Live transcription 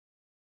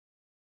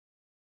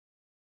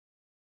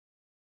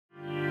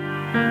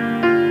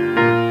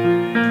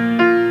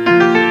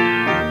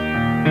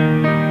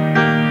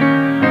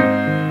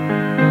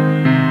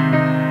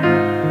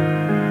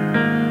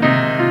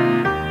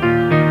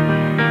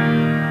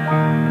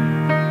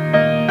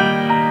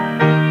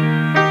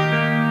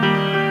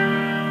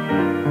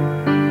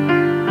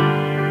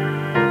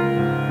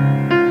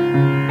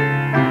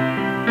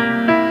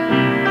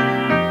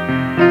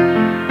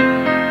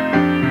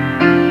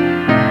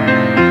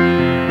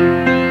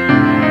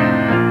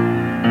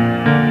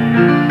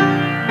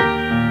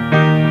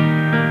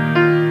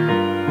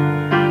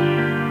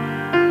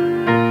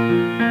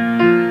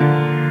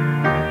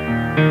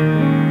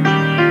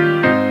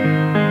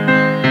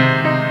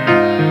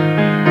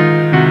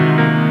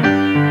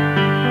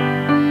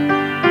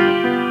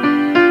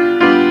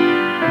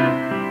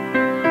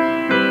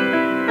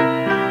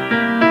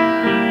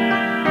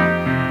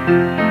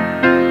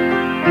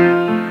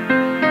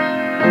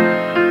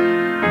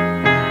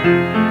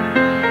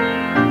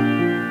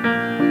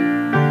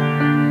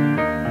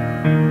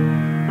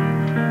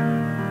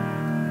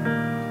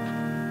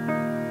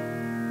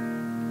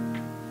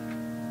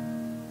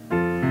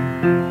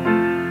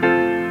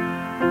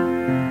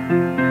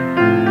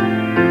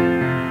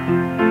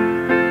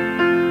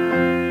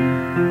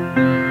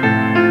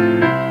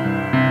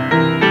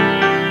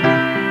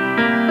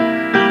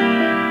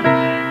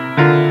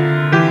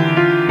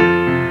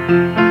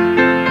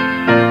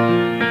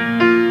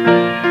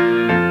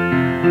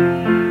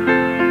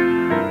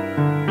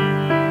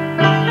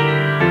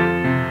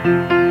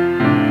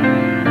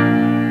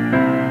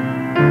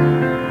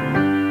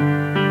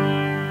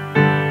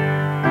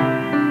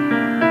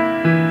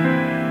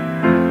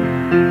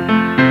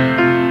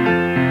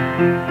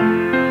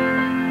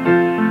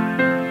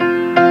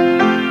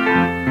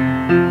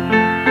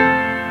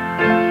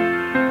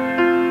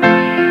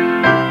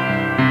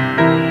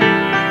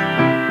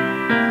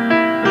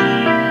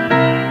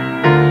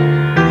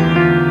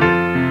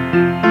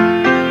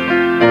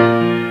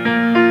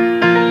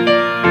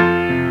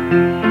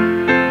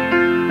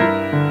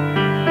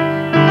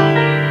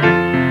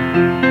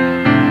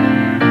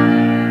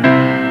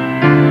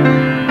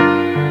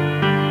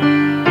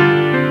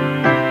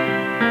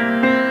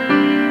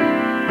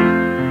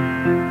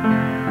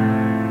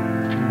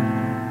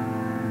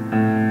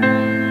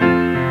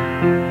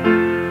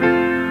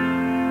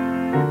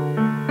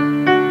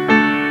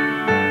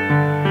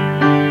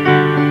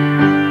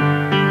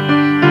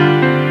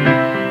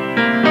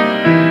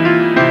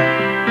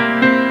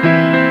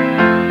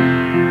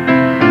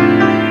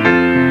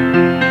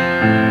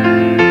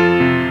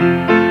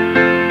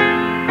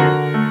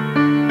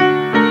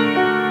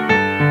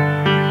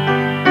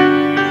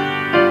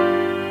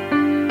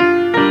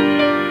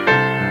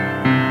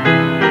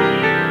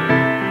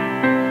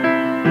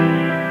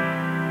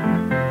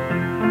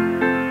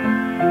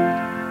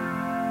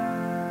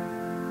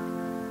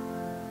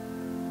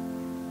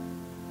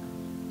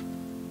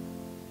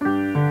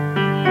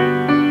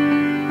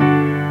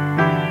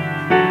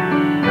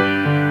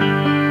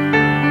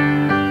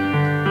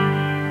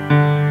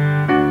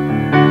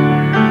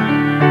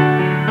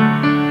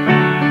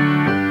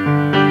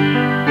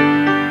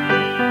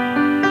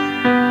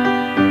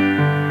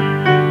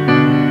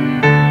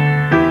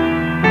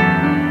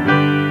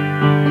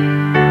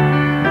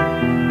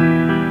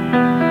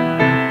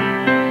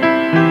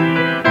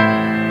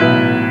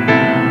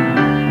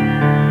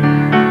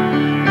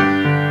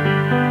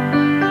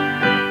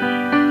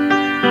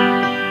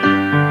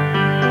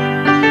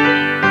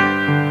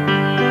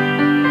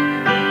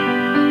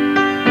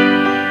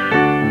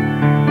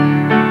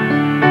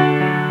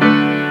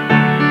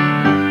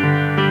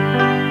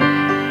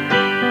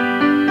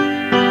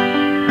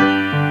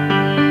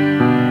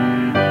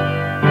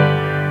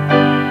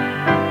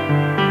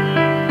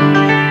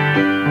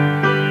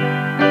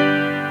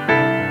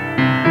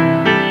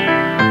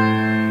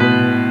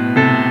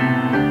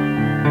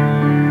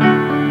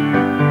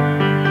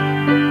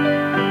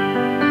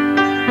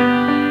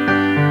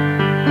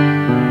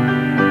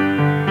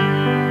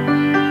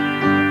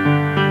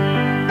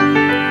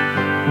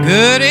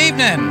Good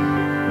evening.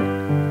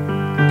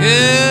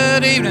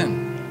 Good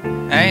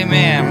evening.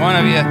 Amen. One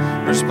of you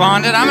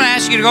responded. I'm going to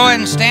ask you to go ahead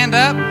and stand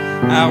up.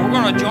 We're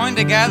going to join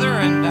together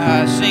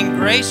and sing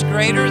Grace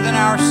Greater Than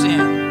Our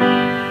Sin.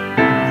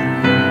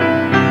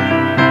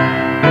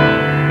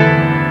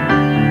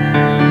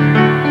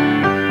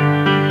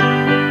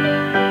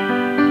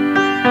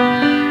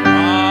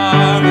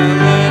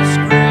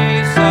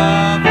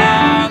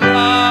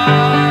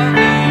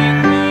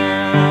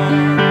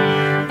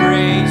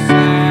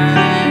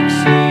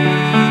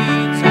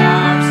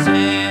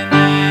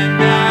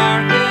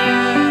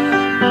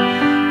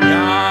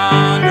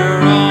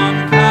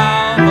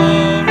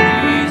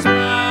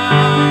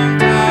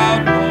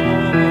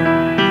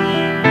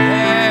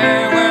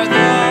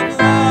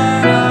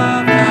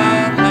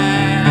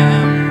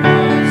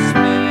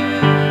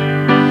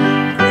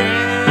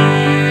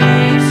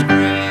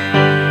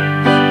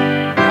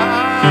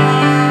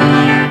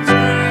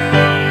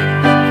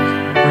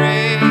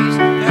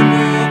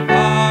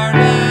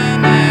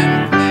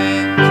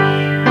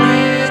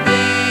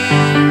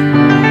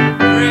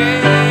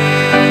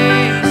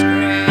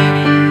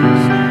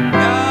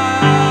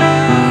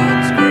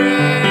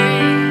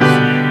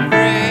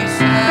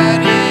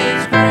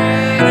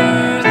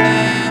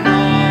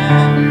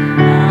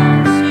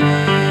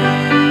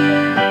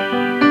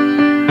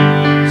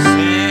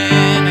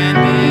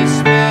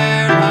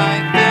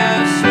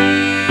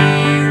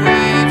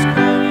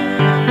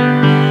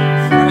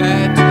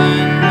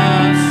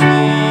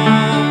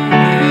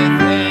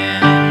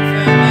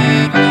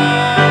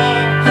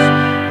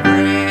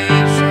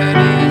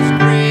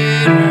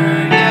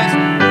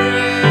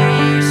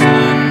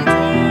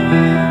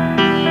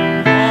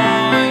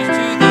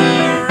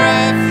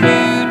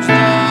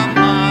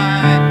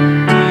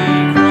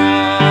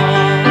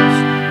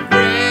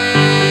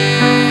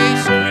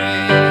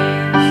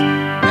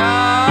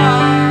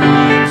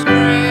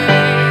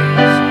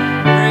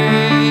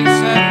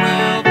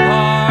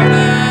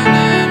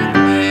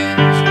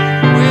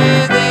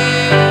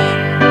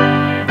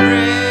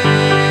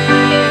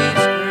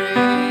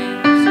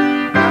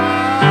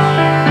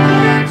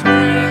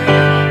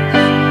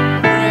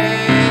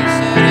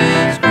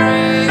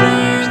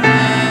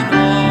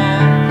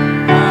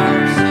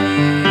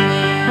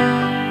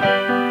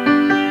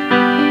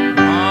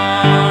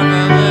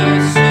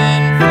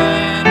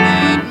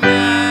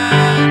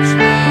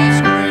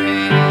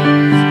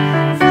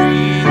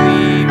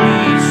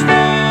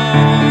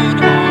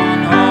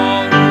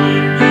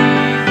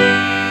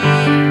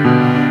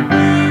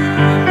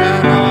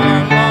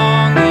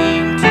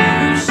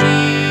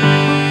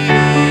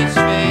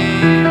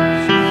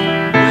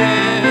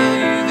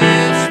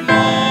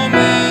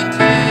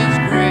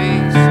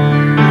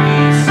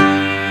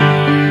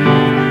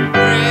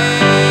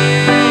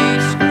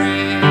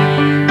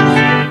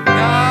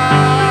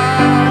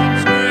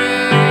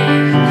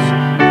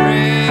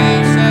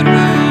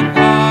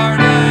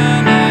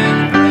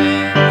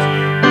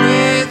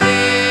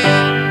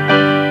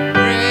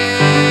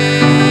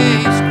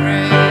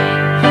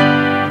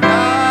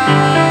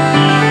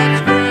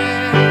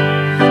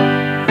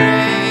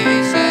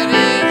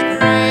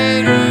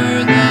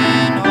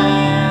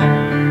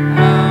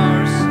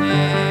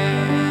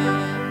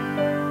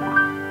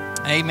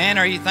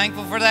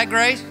 that,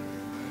 Grace?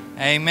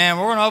 Amen.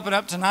 We're going to open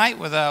up tonight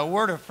with a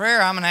word of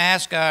prayer. I'm going to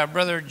ask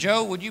Brother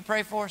Joe, would you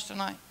pray for us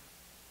tonight?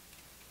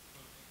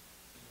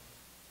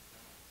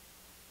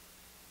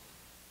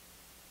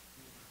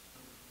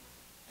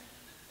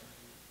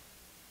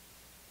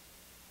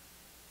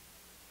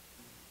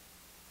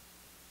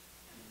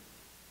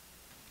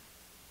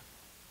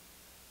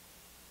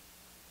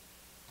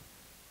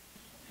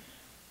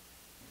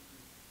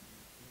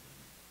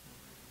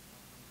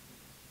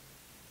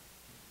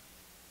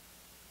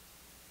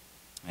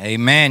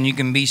 Amen. You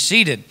can be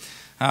seated.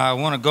 I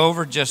want to go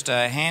over just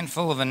a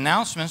handful of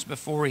announcements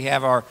before we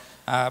have our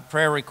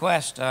prayer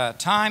request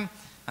time.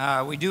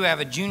 We do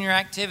have a junior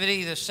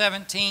activity the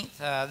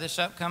 17th, this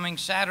upcoming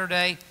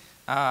Saturday.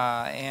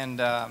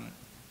 And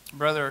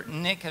Brother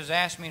Nick has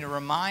asked me to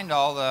remind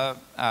all the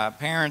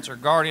parents or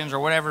guardians or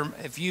whatever,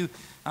 if you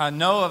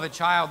know of a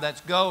child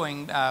that's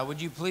going, would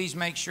you please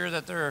make sure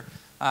that they're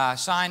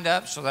signed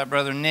up so that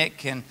Brother Nick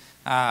can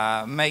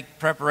make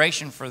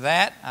preparation for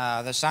that.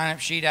 The sign-up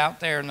sheet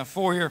out there in the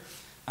foyer,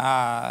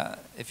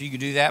 if you could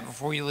do that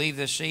before you leave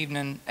this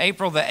evening.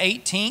 April the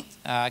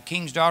 18th,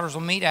 King's Daughters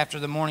will meet after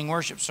the morning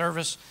worship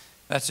service.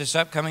 That's this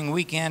upcoming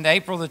weekend.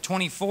 April the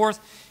 24th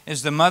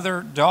is the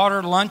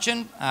mother-daughter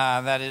luncheon.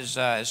 That is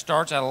it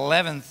starts at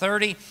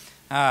 11:30.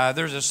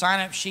 There's a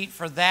sign-up sheet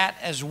for that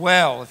as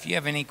well. If you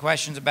have any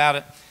questions about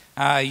it,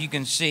 you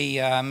can see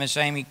Miss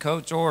Amy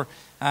Coates or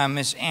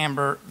Miss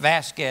Amber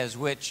Vasquez,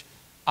 which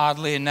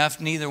oddly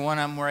enough, neither one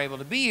of them were able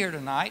to be here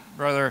tonight.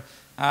 Brother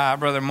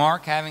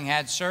Mark having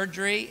had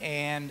surgery,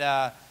 and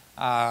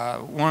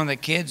one of the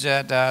kids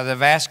at the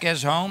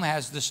Vasquez home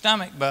has the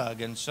stomach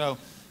bug. And so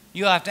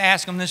you'll have to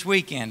ask them this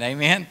weekend,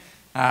 amen?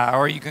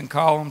 Or you can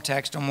call them,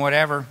 text them,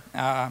 whatever.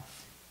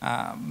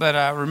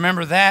 But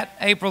remember that,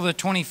 April the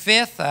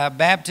 25th,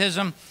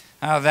 baptism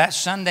that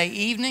Sunday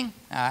evening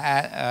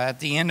at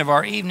the end of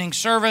our evening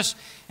service.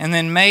 And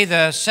then May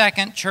the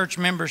 2nd, church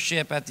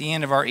membership at the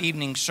end of our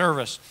evening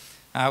service.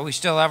 We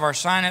still have our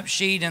sign-up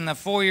sheet in the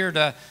foyer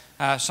to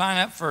sign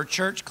up for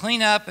church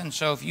cleanup, and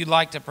so if you'd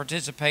like to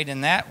participate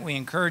in that, we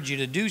encourage you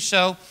to do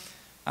so.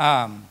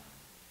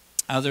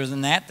 Other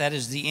than that, that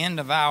is the end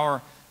of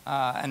our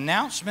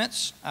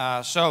announcements.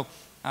 So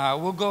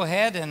we'll go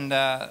ahead and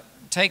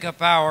take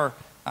up our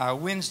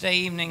Wednesday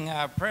evening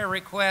prayer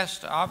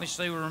request.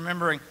 Obviously, we're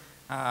remembering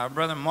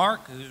Brother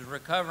Mark, who's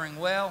recovering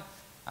well.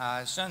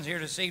 His son's here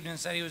this evening,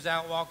 said he was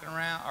out walking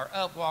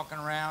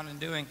around and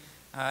doing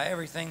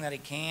everything that he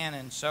can,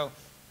 and so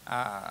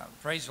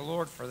praise the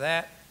Lord for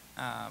that.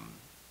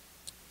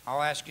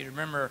 I'll ask you to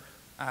remember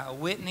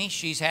Whitney.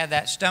 She's had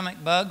that stomach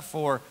bug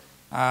for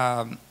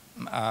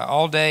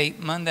all day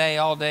Monday,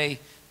 all day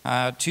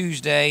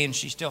Tuesday, and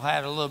she still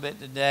had a little bit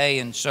today,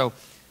 and so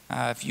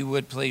if you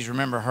would please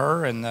remember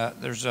her. And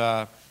there's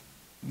a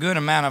good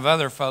amount of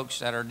other folks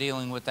that are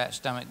dealing with that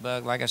stomach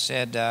bug. Like I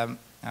said,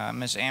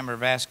 Miss Amber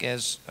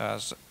Vasquez,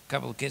 a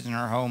couple of kids in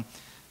her home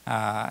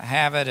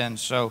have it, and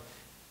so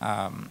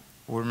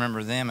we'll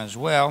remember them as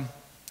well.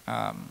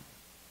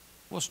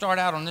 We'll start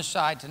out on this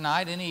side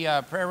tonight. Any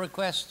prayer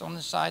requests on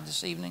this side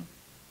this evening?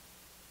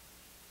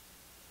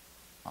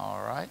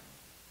 All right.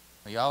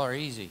 Well, y'all are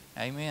easy.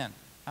 Amen.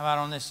 How about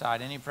on this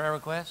side? Any prayer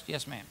requests?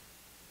 Yes, ma'am.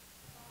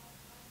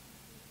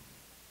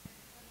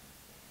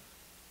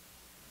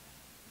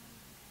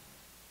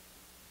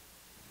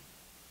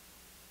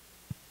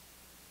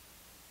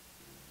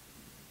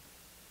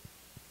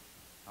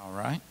 All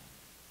right.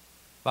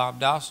 Bob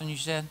Dawson, you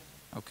said?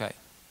 Okay.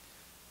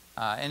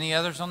 Any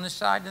others on this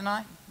side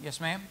tonight? Yes,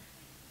 ma'am.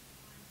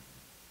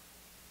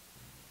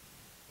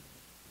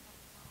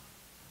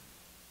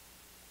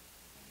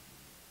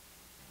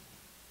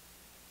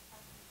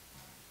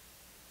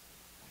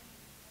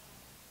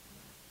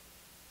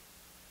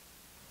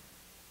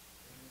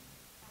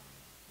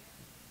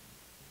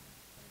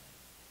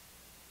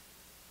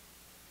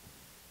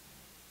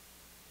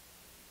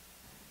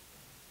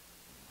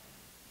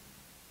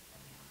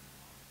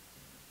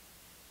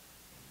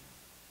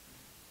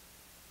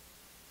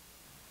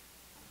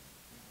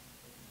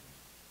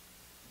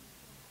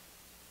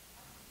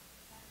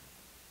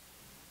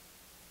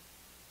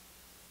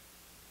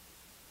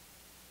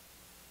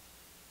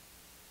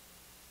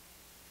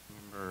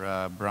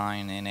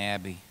 Brian and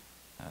Abby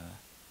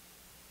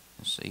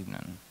this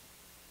evening.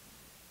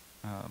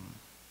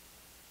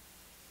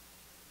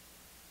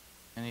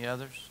 Any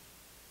others?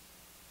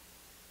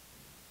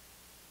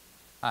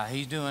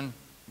 He's doing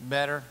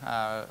better,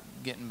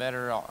 getting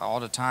better all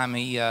the time.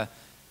 He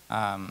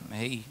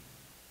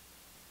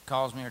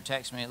calls me or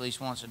texts me at least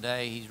once a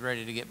day. He's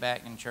ready to get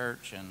back in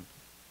church and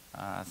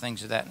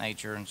things of that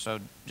nature. And so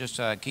just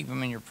keep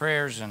him in your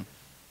prayers, and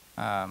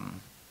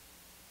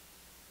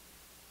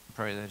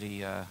pray that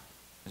he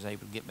is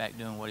able to get back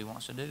doing what he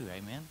wants to do.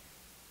 Amen.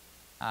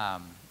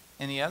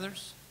 Any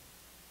others?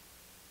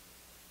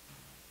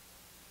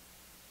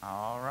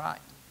 All right.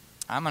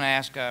 I'm going to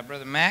ask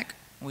Brother Mac,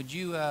 would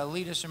you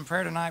lead us in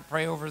prayer tonight?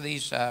 Pray over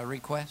these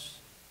requests.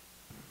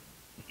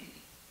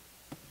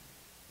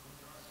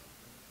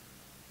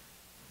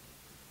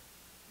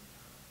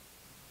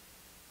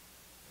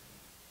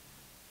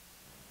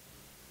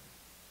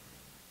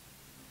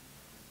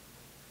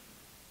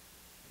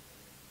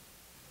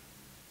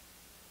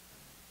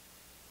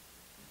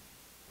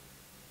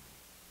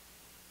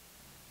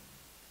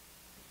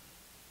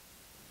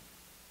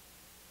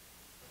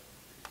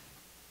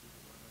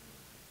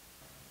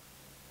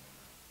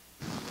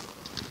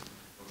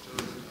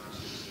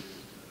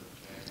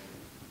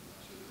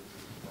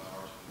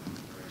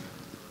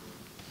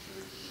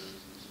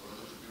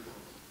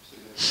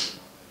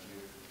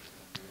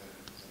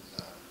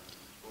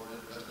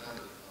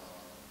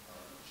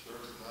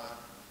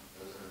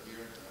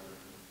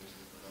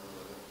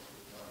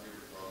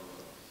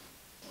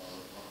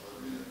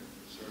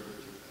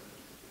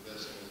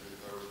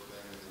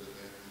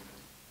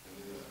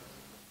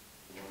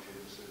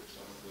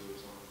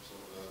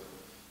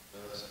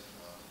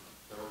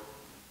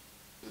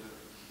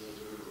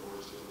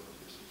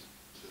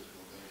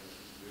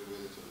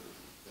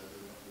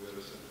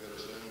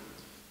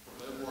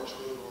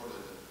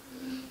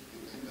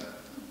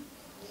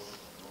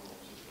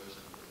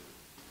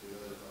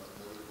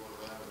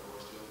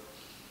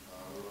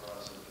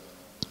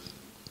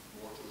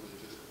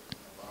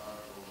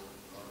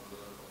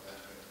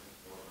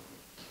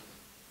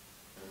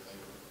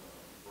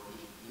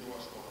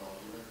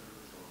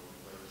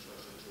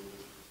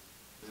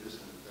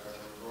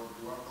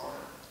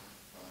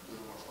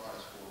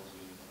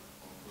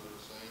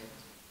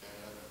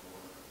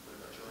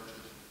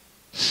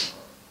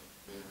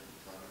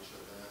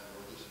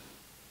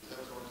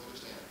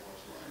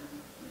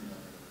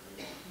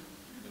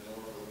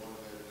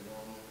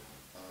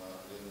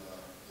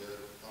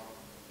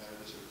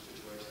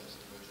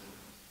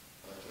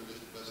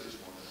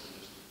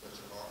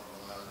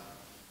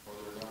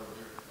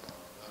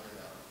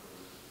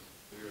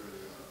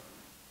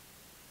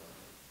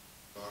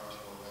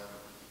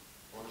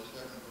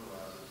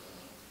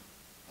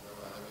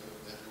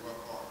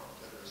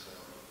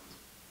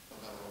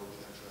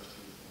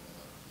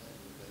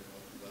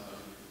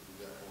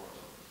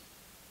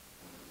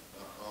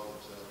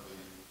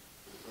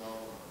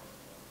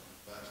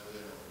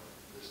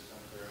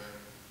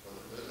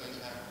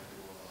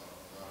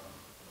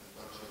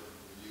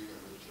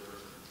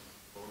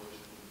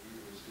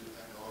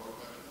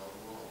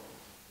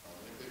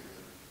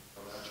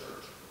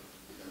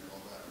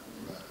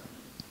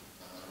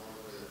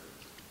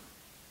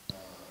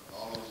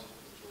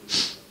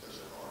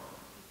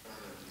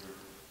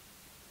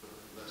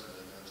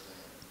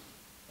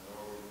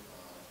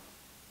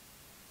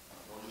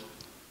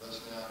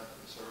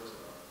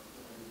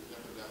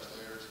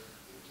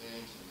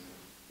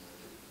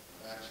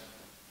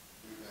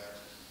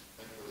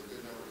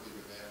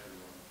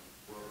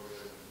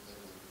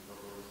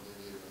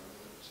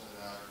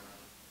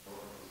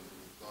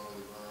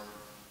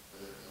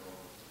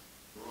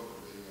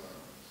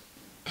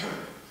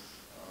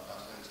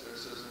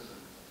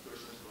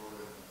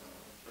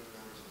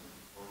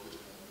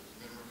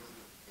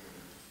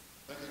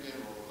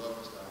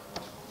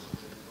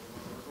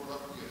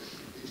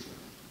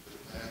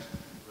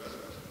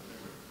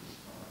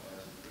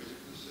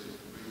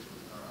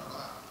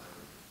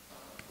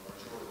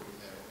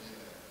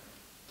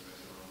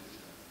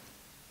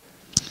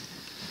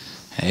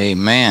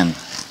 Amen.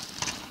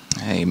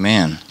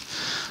 Amen.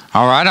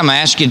 All right, I'm going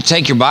to ask you to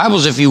take your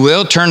Bibles, if you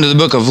will, turn to the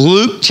book of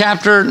Luke,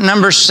 chapter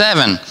number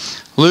 7.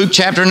 Luke,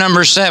 chapter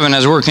number 7,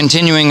 as we're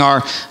continuing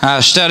our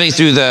study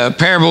through the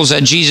parables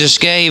that Jesus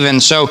gave.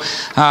 And so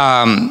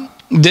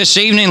this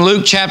evening,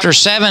 Luke chapter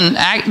 7,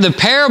 the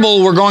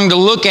parable we're going to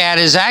look at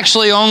is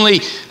actually only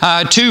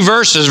 2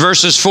 verses,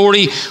 verses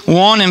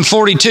 41 and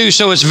 42,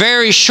 so it's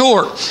very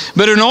short.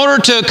 But in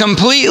order to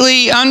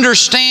completely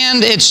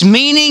understand its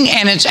meaning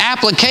and its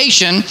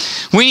application,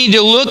 we need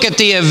to look at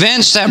the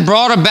events that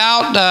brought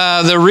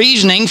about the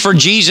reasoning for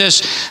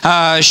Jesus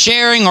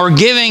sharing or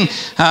giving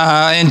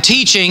and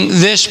teaching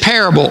this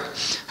parable.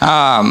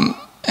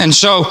 And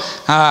so,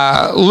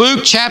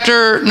 Luke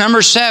chapter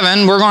number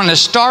 7, we're going to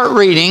start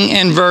reading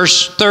in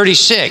verse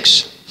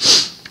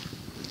 36.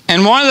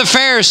 And one of the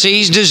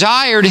Pharisees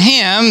desired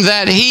him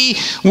that he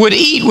would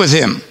eat with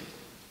him.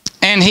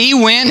 And he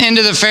went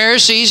into the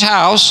Pharisee's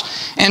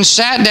house and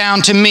sat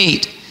down to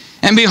meat.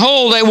 And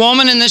behold, a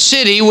woman in the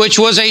city, which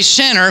was a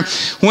sinner,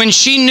 when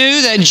she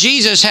knew that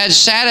Jesus had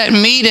sat at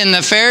meat in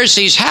the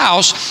Pharisee's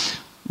house,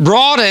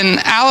 brought an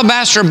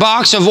alabaster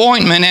box of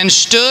ointment and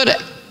stood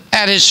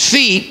at his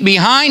feet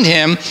behind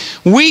him,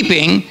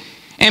 weeping,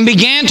 and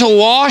began to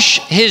wash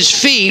his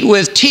feet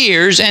with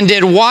tears, and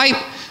did wipe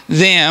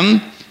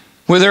them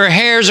with her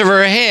hairs of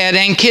her head,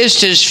 and kissed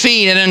his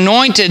feet, and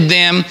anointed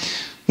them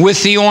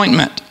with the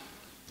ointment.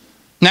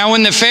 Now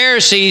when the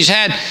Pharisees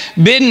had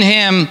bidden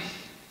him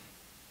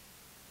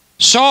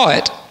saw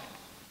it,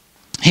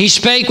 he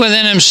spake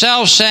within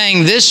himself,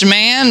 saying, This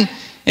man,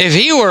 if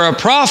he were a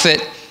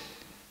prophet,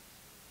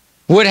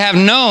 would have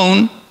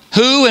known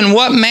who and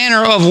what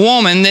manner of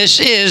woman this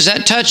is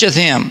that toucheth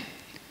him,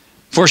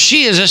 for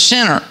she is a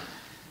sinner.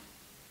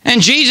 And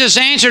Jesus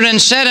answered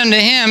and said unto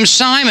him,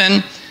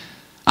 Simon,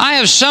 I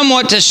have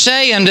somewhat to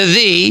say unto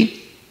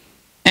thee.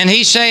 And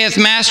he saith,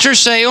 Master,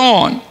 say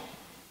on.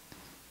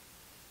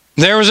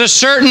 There was a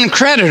certain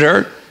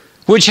creditor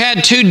which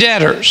had 2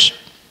 debtors.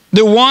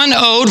 The one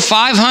owed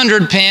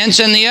 500 pence,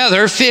 and the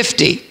other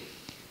 50.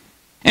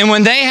 And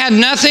when they had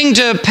nothing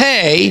to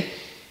pay,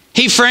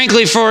 he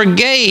frankly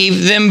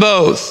forgave them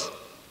both.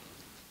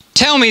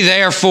 Tell me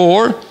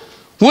therefore,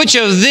 which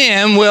of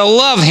them will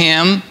love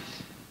him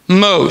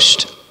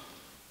most?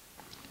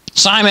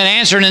 Simon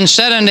answered and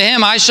said unto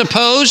him, I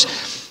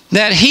suppose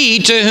that he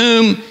to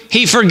whom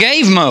he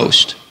forgave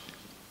most.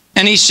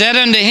 And he said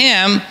unto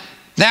him,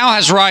 Thou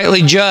hast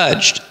rightly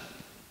judged.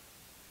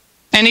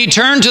 And he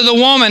turned to the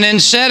woman and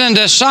said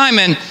unto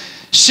Simon,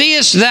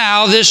 Seest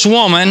thou this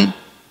woman?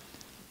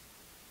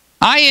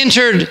 I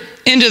entered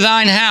into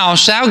thine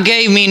house, thou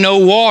gave me no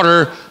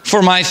water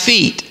for my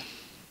feet,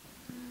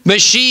 but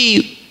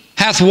she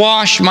hath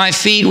washed my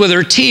feet with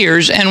her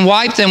tears, and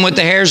wiped them with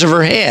the hairs of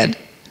her head.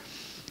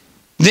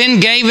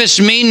 Then thou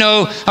gavest me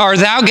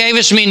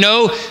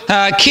no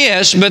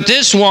kiss, but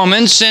this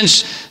woman,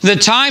 since the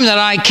time that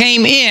I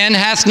came in,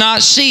 hath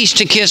not ceased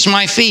to kiss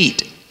my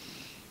feet.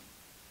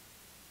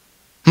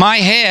 My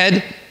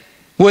head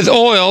with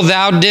oil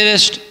thou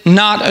didst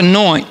not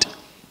anoint,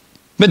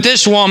 but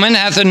this woman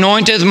hath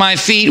anointed my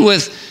feet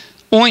with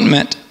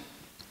ointment.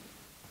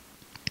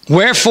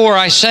 Wherefore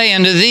I say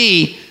unto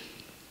thee,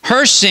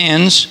 her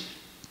sins,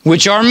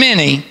 which are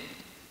many,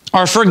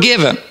 are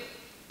forgiven.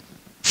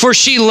 For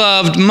she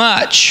loved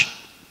much.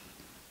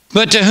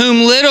 But to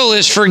whom little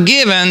is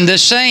forgiven, the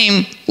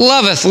same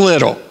loveth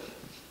little.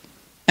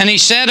 And he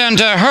said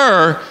unto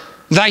her,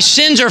 Thy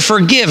sins are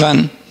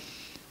forgiven.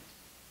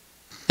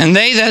 And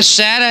they that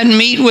sat at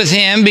meat with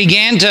him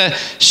began to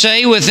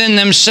say within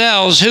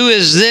themselves, Who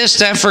is this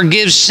that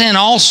forgives sin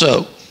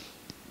also?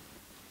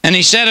 And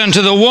he said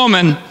unto the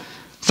woman,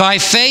 Thy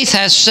faith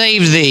hath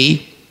saved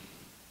thee.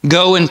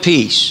 Go in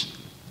peace.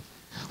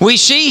 We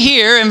see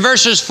here in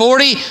verses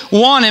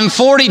 41 and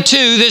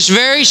 42 this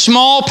very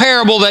small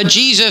parable that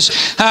Jesus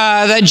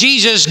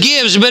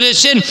gives, but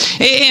it's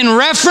in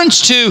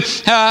reference to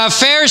a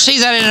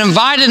Pharisee that had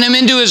invited him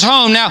into his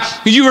home. Now,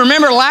 you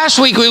remember last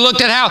week we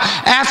looked at how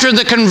after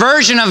the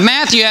conversion of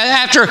Matthew,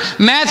 after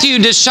Matthew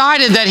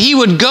decided that he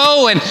would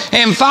go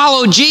and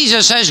follow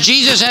Jesus as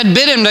Jesus had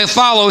bid him to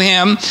follow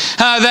him,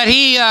 that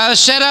he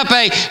set up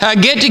a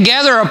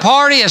get-together, a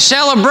party, a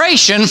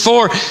celebration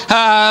for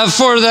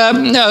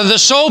the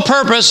sole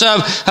purpose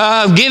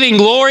of giving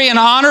glory and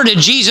honor to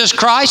Jesus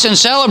Christ and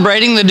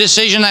celebrating the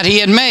decision that he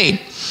had made.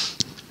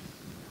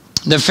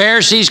 The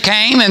Pharisees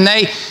came and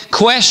they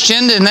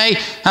questioned and they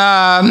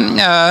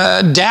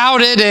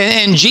doubted,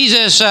 and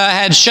Jesus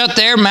had shut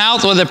their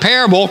mouth with a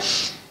parable.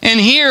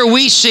 And here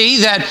we see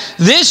that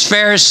this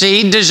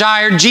Pharisee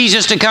desired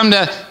Jesus to come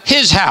to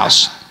his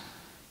house.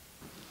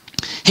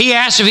 He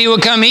asked if he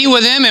would come eat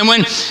with him, and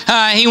when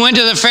he went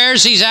to the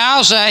Pharisee's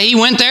house, he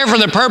went there for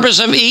the purpose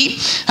of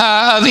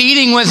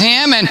eating with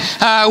him. And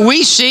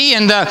we see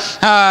in the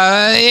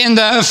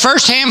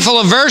first handful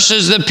of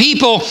verses the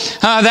people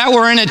that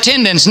were in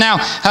attendance.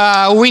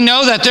 Now, we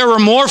know that there were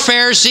more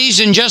Pharisees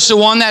than just the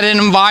one that had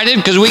invited,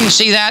 because we can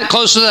see that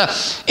close to the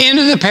end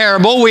of the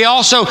parable. We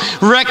also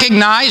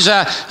recognize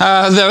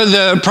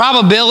the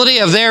probability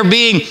of there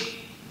being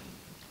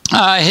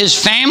his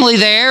family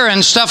there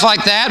and stuff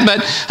like that.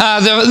 But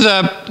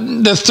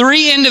the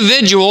three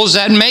individuals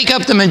that make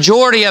up the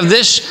majority of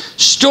this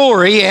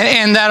story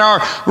and that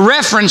are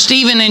referenced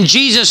even in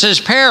Jesus'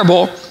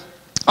 parable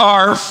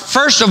are,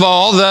 first of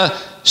all, the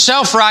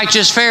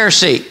self-righteous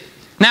Pharisee.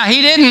 Now,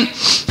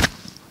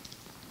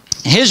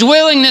 his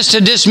willingness to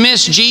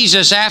dismiss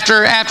Jesus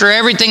after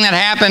everything that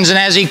happens, and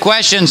as he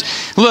questions,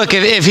 look,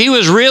 if he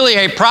was really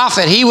a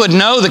prophet, he would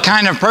know the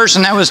kind of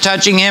person that was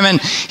touching him,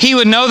 and he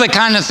would know the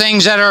kind of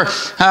things that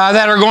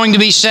are going to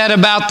be said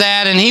about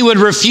that, and he would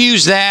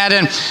refuse that.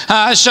 And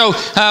so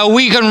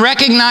we can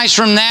recognize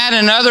from that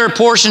and other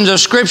portions of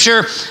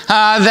Scripture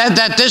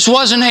that this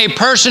wasn't a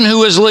person who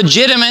was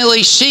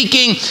legitimately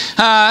seeking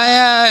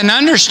an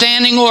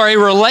understanding or a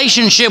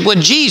relationship with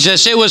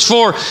Jesus. It was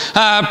for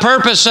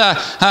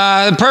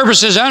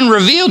purposes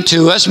unrevealed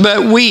to us,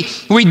 but we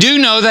do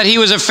know that he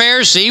was a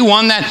Pharisee,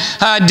 one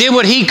that did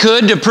what he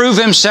could to prove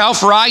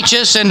himself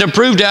righteous and to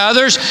prove to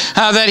others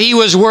that he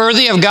was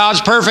worthy of God's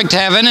perfect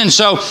heaven. And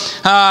so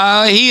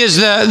he is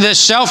the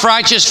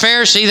self-righteous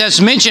Pharisee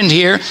that's mentioned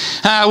here.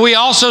 We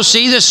also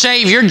see the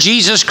Savior,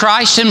 Jesus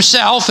Christ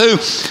himself, who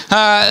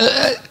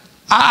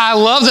I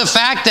love the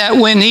fact that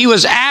when he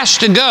was asked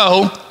to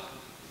go,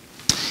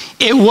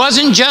 it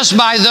wasn't just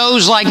by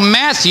those like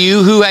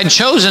Matthew who had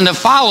chosen to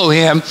follow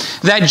him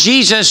that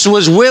Jesus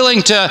was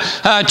willing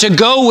to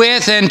go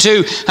with and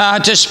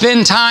to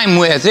spend time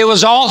with. It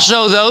was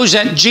also those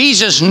that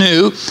Jesus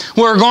knew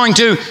were going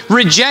to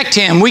reject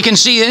him. We can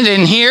see it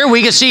in here.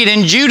 We can see it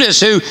in Judas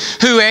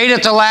who ate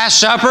at the Last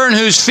Supper and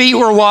whose feet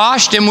were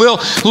washed, and we'll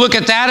look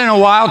at that in a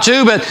while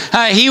too. But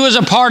he was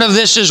a part of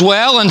this as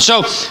well. And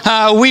so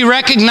we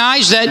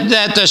recognize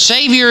that the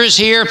Savior is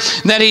here,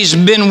 that he's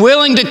been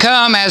willing to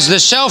come as the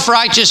self-righteous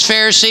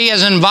Pharisee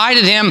has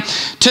invited him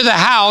to the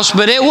house.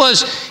 But it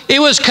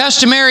was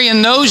customary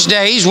in those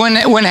days when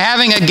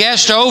having a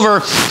guest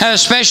over,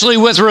 especially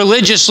with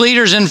religious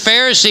leaders and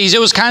Pharisees, it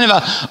was kind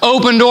of an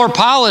open door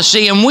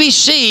policy. And we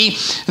see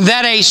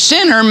that a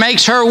sinner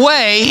makes her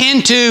way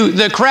into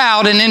the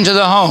crowd and into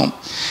the home.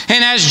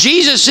 And as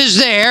Jesus is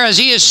there, as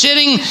he is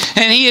sitting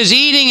and he is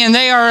eating and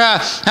they are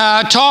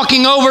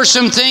talking over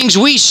some things,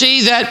 we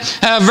see that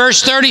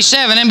verse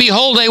 37, and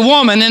behold, a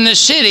woman in the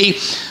city,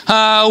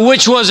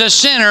 which was a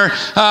sinner,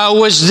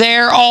 was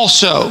there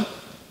also.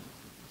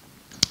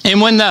 And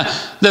when the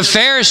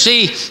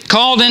Pharisee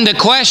called into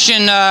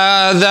question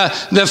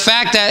the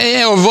fact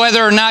that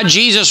whether or not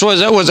Jesus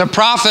was a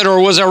prophet or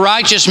was a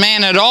righteous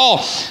man at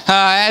all,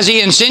 as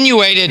he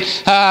insinuated,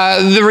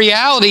 the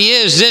reality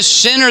is this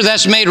sinner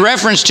that's made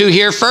reference to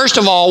here, first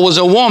of all, was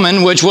a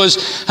woman, which was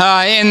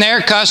in their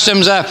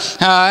customs an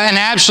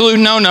absolute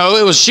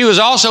no-no. She was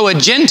also a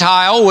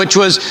Gentile, which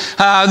was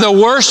the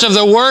worst of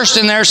the worst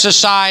in their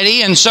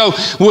society, and so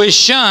was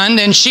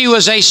shunned, and she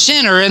was a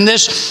sinner. And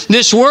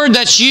this word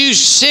that's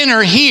used,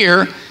 sinner,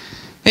 here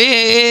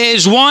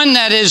is one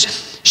that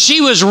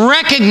she was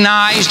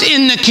recognized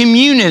in the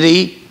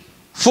community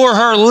for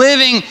her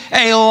living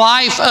a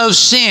life of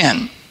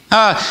sin.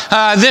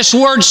 This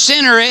word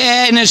sinner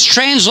in its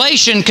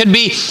translation could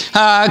be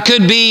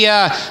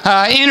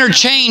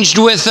interchanged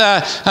with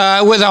a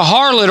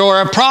harlot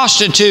or a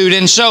prostitute.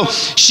 And so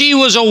she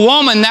was a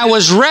woman that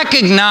was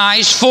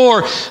recognized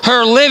for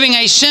her living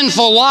a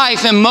sinful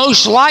life, and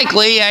most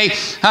likely a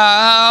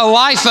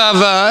life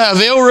of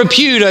ill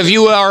repute, if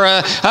you are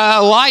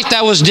a life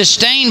that was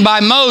disdained by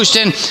most.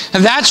 And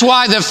that's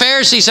why the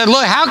Pharisee said,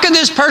 look, how could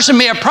this person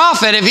be a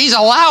prophet if he's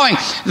allowing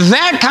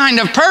that kind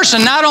of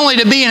person not only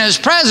to be in his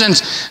presence,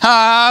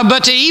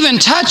 but to even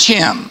touch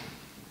him?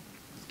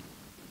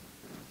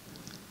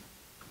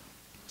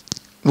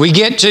 We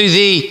get to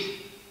the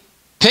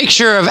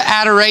picture of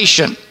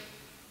adoration.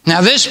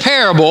 Now, this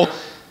parable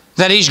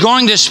that he's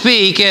going to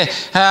speak,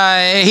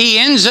 he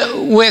ends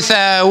with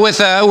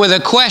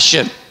a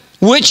question: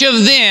 which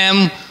of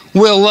them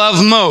will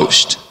love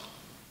most?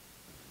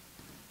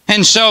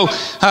 And so,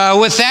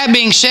 with that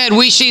being said,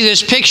 we see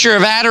this picture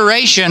of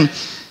adoration.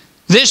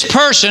 This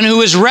person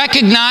who is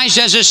recognized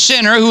as a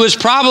sinner, who is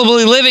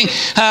probably living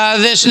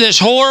this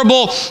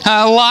horrible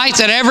life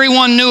that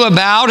everyone knew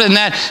about and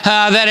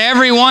that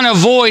everyone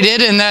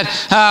avoided, and that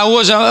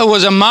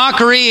was a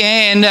mockery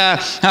and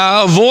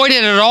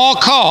avoided at all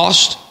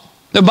cost.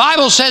 The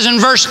Bible says in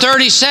verse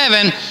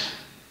 37,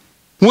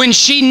 when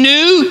she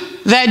knew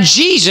that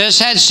Jesus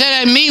had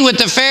sat at meat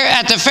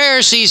at the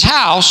Pharisee's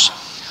house,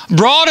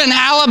 brought an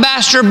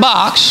alabaster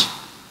box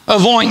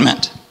of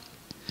ointment.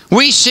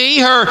 We see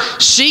her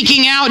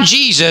seeking out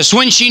Jesus.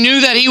 When she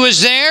knew that he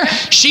was there,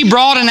 she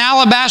brought an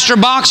alabaster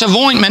box of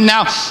ointment.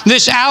 Now,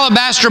 this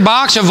alabaster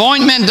box of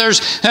ointment,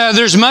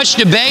 there's much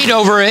debate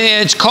over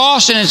its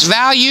cost and its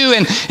value,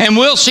 and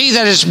we'll see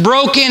that it's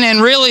broken, and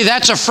really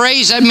that's a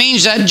phrase that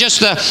means that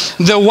just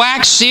the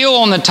wax seal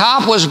on the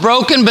top was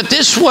broken, but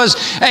this was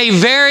a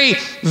very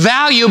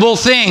valuable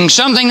thing,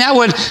 something that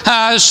would,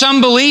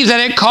 some believe that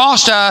it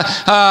cost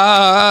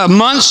a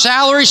month's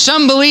salary.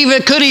 Some believe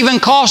it could even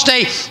cost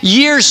a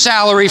year's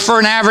salary for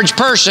an average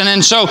person.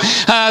 And so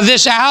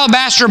this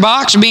alabaster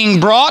box being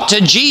brought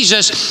to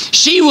Jesus,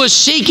 she was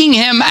seeking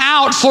him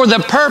out for the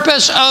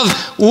purpose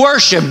of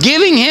worship,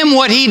 giving him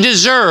what he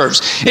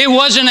deserves. It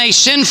wasn't a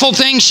sinful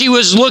thing she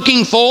was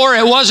looking for.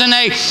 It wasn't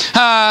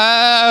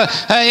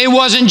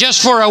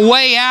just for a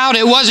way out.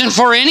 It wasn't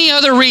for any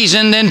other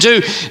reason than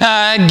to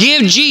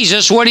give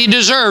Jesus what he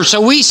deserves.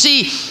 So we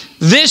see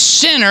this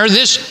sinner,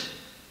 this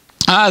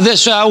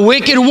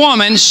wicked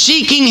woman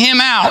seeking him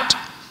out.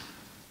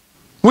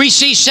 We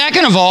see,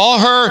 second of all,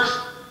 her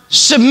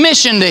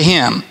submission to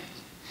him.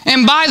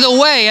 And by the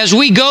way, as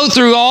we go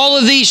through all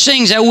of these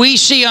things that we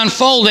see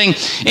unfolding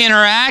in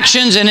her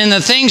actions and in the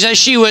things that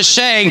she was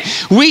saying,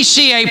 we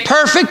see a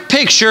perfect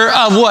picture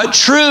of what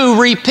true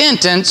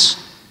repentance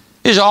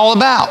is all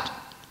about.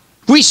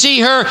 We see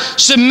her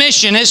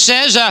submission. It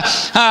says,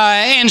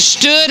 and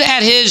stood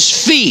at his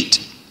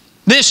feet.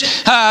 This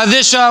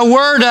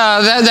word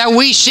that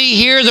we see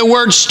here, the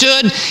word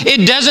stood,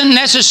 it doesn't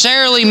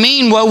necessarily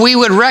mean what we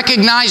would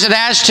recognize it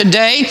as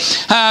today.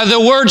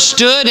 The word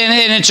stood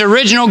in its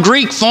original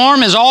Greek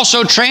form is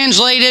also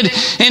translated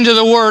into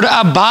the word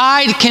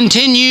abide,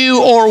 continue,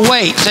 or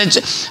wait.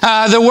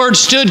 The word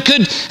stood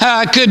could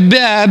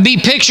be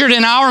pictured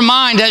in our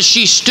mind as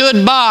she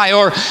stood by,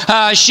 or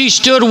she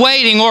stood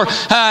waiting, or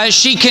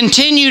she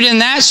continued in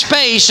that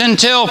space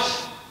until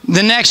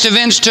the next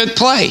events took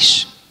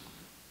place.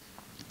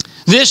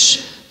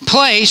 This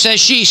place, as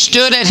she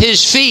stood at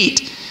his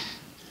feet,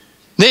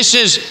 this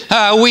is,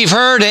 we've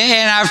heard,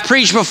 and I've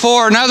preached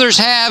before, and others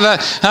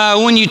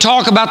have, when you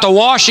talk about the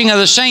washing of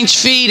the saints'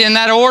 feet and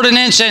that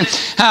ordinance, and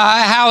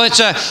how it's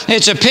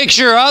a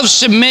picture of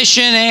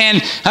submission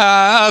and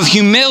of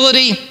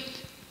humility.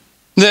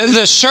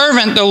 The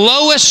servant, the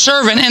lowest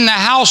servant in the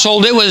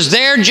household, it was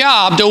their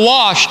job to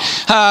wash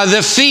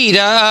the feet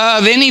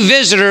of any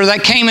visitor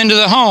that came into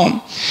the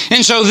home.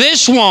 And so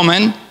this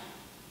woman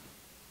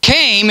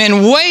came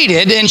and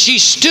waited, and she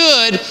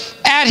stood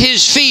at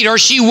his feet, or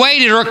she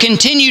waited or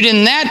continued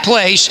in that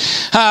place.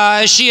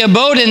 She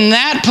abode in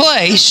that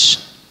place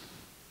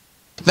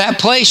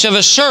of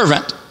a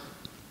servant.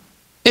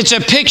 It's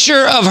a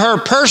picture of her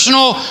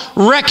personal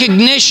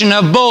recognition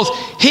of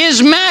both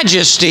his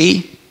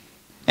majesty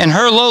and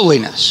her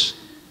lowliness.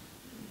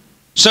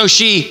 So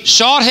she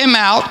sought him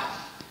out.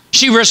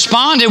 She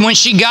responded when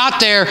she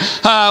got there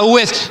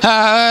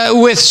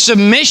with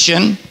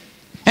submission.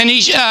 And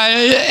he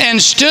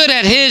stood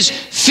at his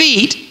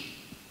feet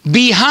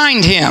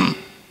behind him.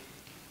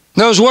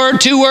 Those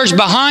two words,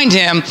 behind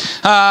him,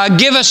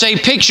 give us a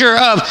picture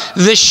of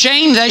the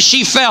shame that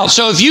she felt.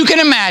 So if you can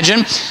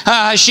imagine,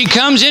 she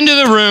comes into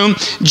the room.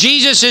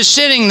 Jesus is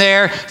sitting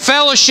there,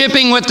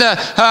 fellowshipping with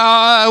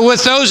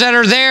those that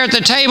are there at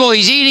the table.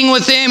 He's eating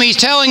with them. He's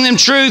telling them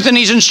truth, and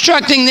he's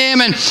instructing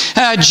them. And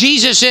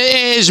Jesus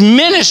is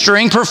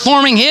ministering,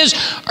 performing his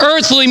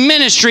earthly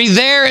ministry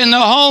there in the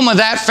home of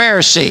that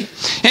Pharisee.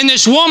 And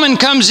this woman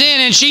comes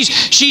in, and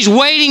she's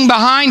waiting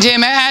behind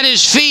him at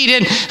his feet,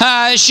 and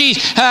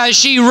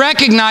she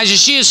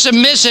recognizes, she is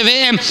submissive,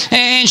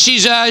 and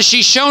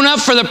she's shown up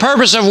for the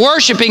purpose of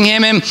worshiping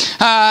him.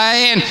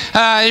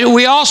 And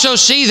we also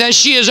see that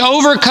she is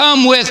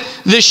overcome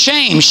with the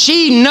shame.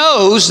 She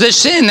knows the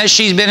sin that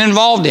she's been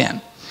involved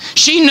in.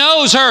 She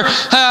knows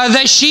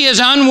that she is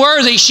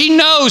unworthy. She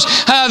knows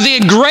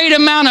the great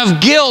amount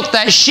of guilt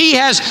that she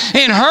has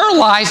in her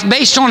life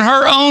based on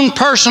her own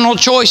personal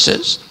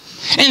choices.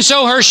 And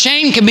so her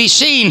shame can be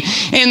seen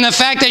in the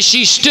fact that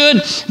she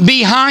stood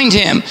behind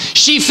him.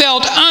 She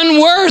felt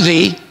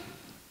unworthy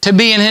to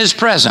be in his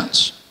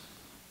presence.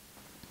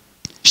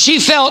 She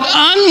felt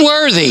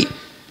unworthy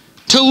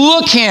to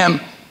look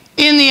him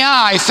in the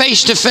eye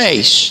face to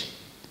face.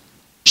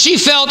 She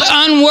felt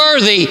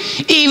unworthy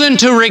even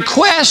to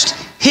request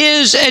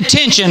his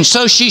attention.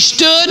 So she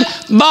stood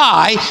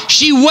by,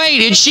 she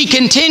waited, she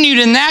continued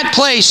in that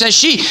place as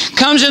she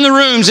comes in the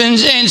rooms and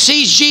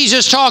sees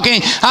Jesus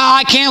talking.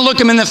 I can't look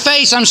him in the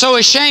face. I'm so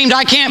ashamed.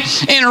 I can't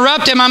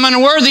interrupt him. I'm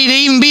unworthy to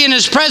even be in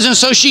his presence.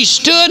 So she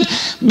stood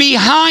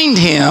behind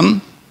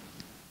him.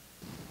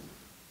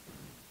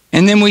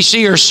 And then we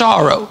see her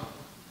sorrow.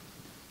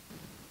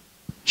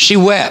 She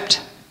wept.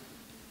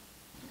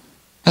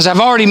 As I've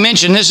already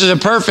mentioned, this is a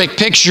perfect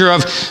picture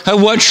of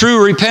what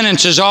true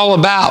repentance is all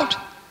about.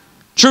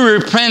 True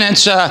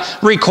repentance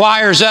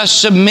requires us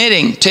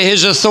submitting to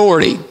his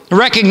authority,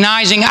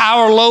 recognizing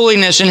our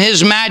lowliness and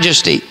his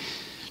majesty.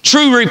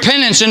 True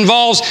repentance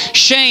involves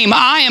shame.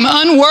 I am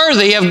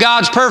unworthy of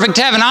God's perfect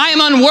heaven. I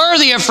am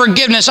unworthy of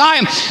forgiveness. I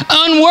am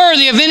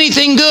unworthy of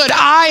anything good.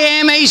 I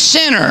am a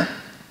sinner.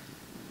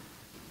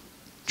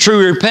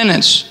 True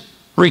repentance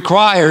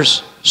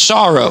requires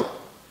sorrow.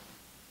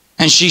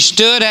 And she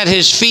stood at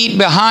his feet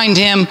behind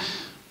him,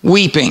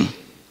 weeping.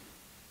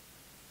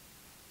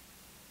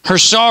 Her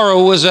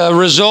sorrow was a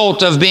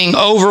result of being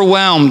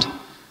overwhelmed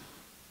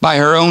by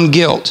her own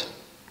guilt.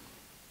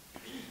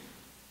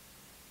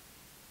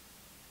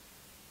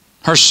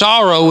 Her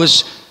sorrow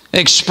was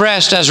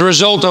expressed as a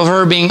result of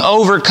her being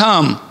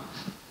overcome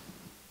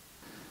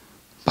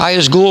by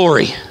His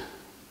glory.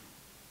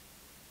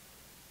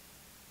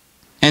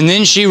 And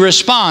then she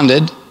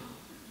responded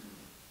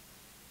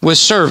with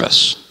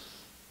service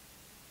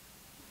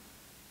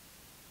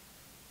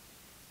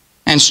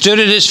and stood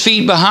at His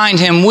feet behind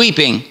Him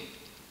weeping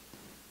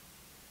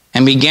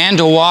and began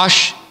to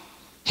wash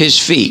His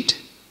feet.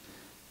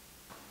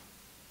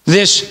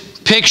 This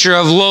picture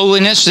of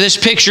lowliness, this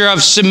picture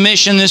of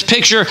submission, this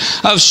picture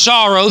of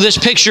sorrow, this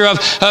picture of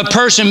a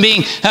person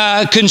being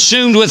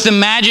consumed with the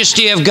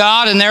majesty of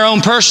God and their own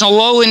personal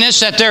lowliness,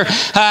 that they're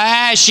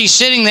as she's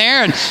sitting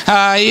there.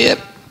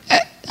 And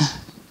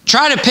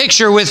try to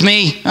picture with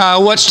me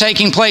what's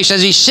taking place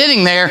as He's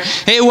sitting there.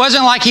 It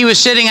wasn't like He was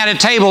sitting at a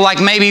table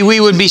like maybe we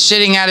would be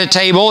sitting at a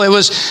table. It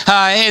was,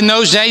 in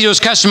those days, it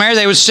was customary.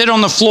 They would sit on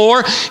the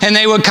floor and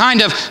they would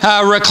kind of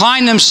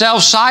recline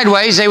themselves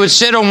sideways. They would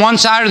sit on one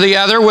side or the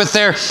other with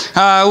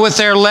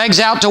their legs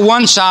out to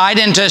one side,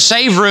 and to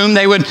save room,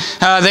 they would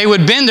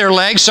bend their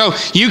legs. So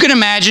you can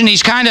imagine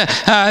He's kind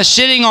of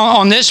sitting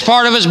on this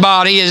part of His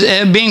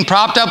body, being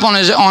propped up on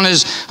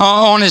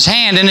his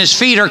hand, and His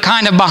feet are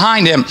kind of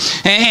behind Him.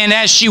 And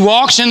as she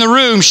walks in the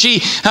room, she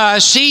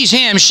sees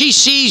Him. She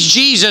sees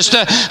Jesus,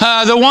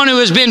 the one who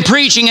has been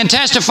preaching and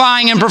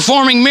testifying and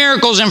performing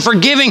miracles and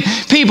forgiving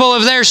people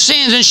of their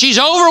sins. And she's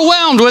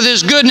overwhelmed with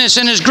His goodness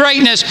and His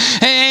greatness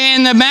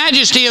and the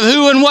majesty of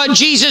who and what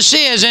Jesus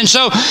is. And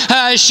so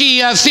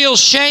she feels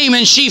shame,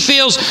 and she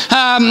feels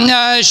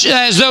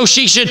as though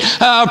she should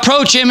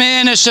approach Him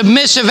in a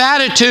submissive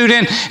attitude.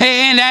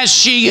 And as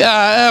she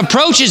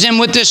approaches Him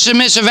with this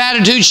submissive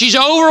attitude, she's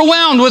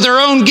overwhelmed with her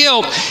own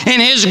guilt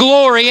and His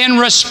glory,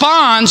 and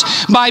responds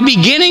by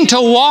beginning to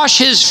wash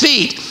His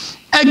feet.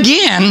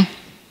 Again,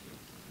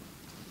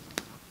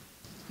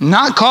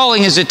 not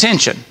calling His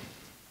attention.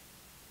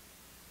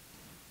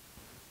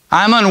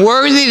 I'm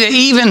unworthy to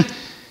even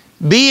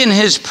be in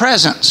His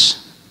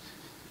presence.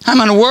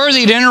 I'm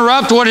unworthy to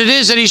interrupt what it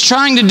is that He's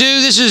trying to do.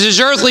 This is His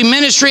earthly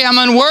ministry. I'm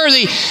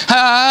unworthy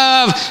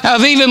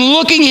of even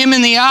looking Him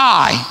in the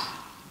eye.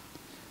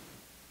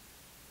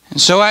 And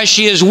so as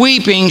she is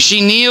weeping, she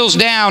kneels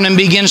down and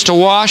begins to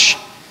wash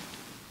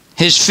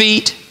His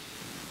feet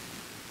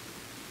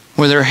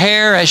with her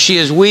hair as she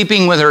is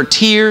weeping with her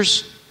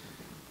tears.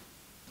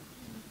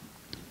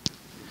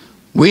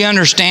 We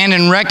understand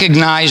and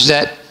recognize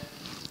that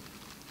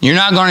you're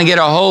not going to get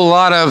a whole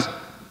lot of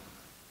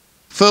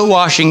foot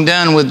washing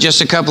done with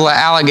just a couple of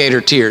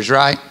alligator tears,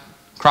 right?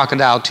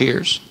 Crocodile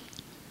tears.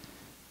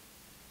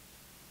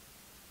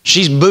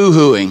 She's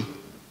boo-hooing.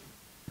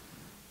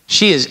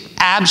 She is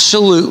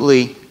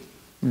absolutely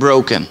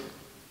broken.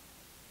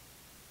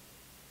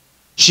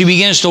 She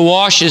begins to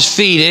wash His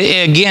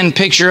feet. Again,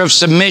 picture of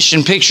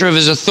submission, picture of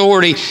His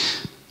authority.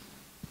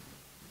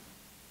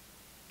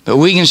 But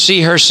we can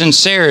see her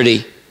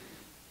sincerity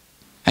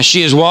as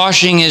she is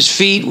washing His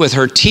feet with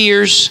her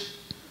tears,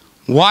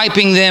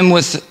 wiping them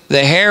with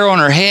the hair on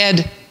her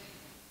head,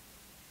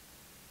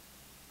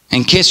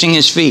 and kissing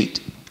His feet.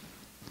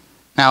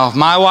 Now, if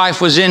my wife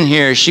was in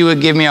here, she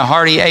would give me a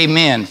hearty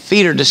amen.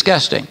 Feet are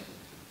disgusting.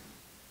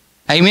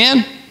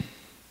 Amen?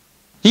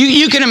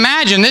 You can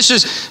imagine, this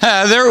is,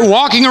 they're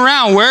walking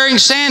around wearing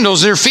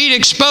sandals, their feet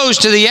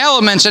exposed to the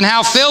elements, and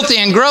how filthy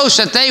and gross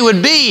that they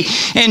would be.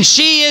 And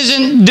she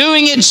isn't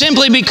doing it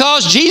simply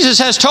because Jesus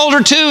has told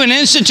her to and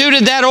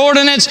instituted that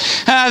ordinance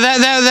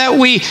that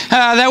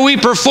we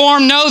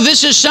perform. No,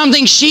 this is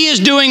something she is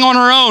doing on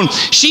her own.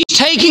 She's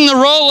taking the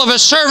role of a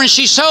servant.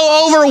 She's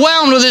so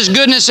overwhelmed with His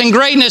goodness and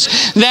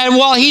greatness that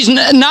while He's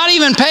not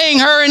even paying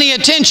her any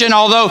attention,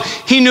 although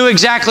He knew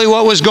exactly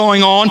what was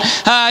going on,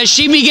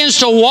 she begins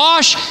to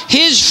wash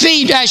His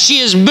feet as she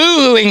is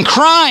boo-hooing,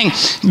 crying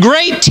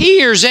great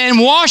tears, and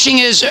washing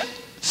His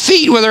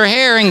feet with her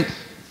hair and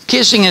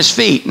kissing His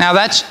feet. Now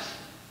that's,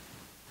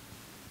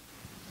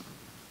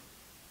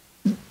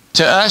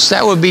 to us,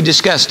 that would be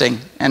disgusting.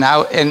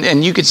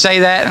 And you could say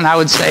that, and I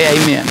would say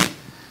amen.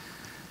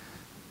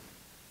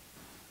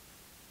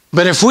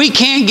 But if we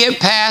can't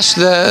get past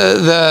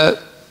that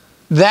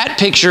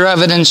picture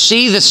of it and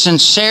see the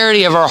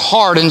sincerity of our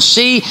heart and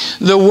see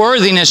the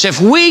worthiness, if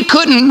we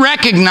couldn't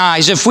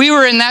recognize, if we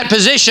were in that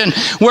position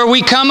where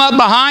we come up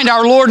behind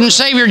our Lord and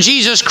Savior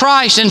Jesus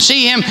Christ and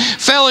see Him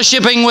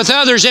fellowshipping with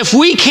others, if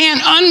we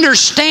can't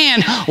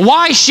understand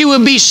why she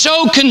would be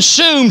so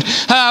consumed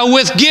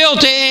with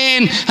guilt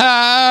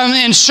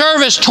and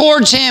service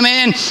towards Him,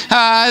 and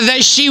that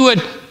she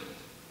would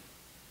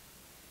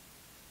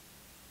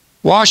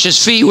wash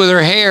His feet with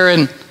her hair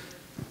and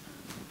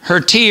her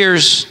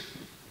tears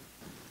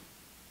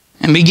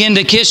and begin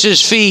to kiss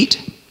His feet.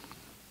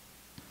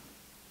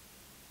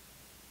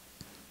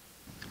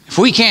 If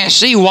we can't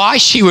see why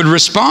she would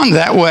respond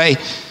that way,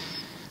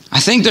 I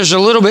think there's a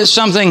little bit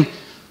something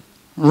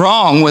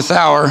wrong with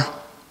our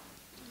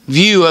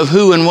view of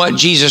who and what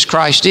Jesus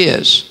Christ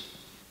is.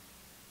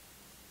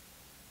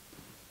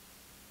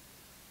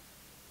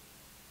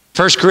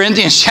 1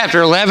 Corinthians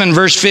chapter 11,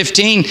 verse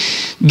 15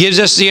 gives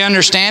us the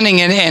understanding,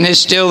 and it's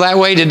still that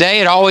way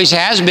today. It always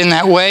has been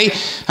that way.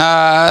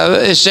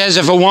 It says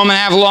if a woman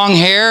have long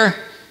hair,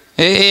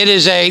 it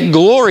is a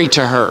glory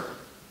to her.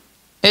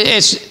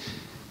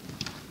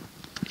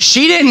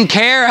 She didn't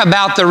care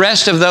about the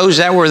rest of those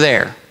that were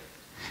there.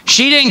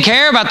 She didn't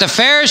care about the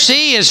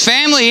Pharisee, his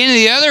family, any of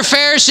the other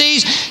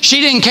Pharisees. She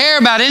didn't care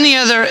about any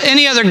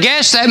other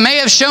guests that may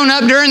have shown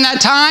up during that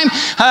time.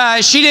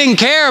 She didn't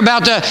care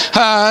about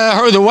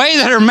the way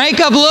that her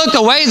makeup looked,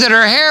 the way that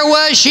her hair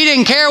was. She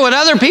didn't care what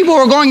other people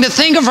were going to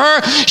think of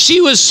her. She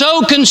was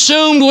so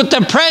consumed with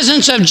the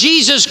presence of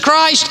Jesus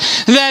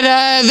Christ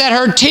that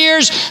her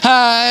tears,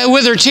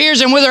 with her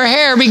tears and with her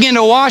hair, began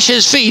to wash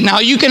His feet. Now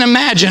you can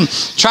imagine.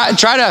 Try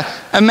to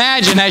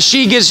imagine as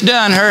she gets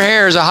done, her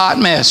hair is a hot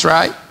mess,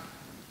 right?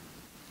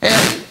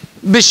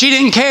 But she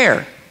didn't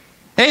care.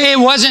 It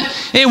wasn't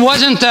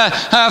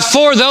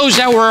for those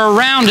that were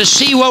around to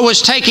see what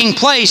was taking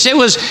place. It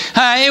was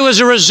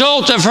a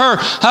result of her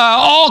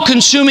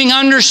all-consuming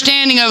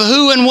understanding of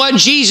who and what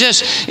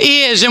Jesus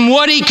is and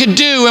what He could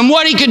do and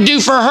what He could do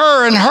for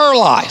her in her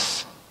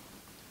life.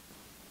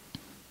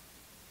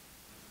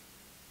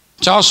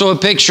 It's also a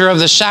picture of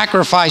the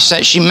sacrifice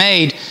that she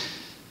made.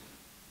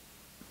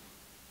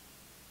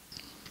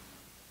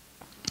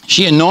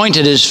 She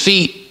anointed His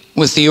feet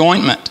with the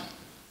ointment.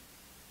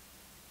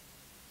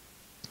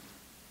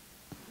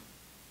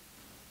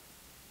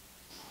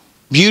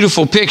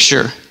 Beautiful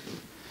picture.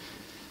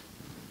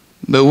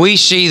 But we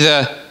see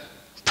the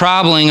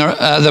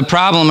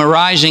problem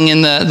arising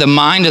in the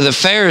mind of the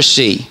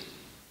Pharisee.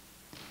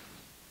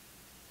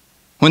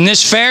 When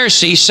this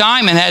Pharisee,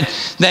 Simon,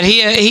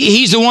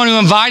 he's the one who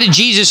invited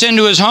Jesus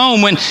into his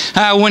home.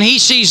 When he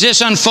sees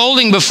this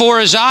unfolding before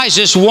his eyes,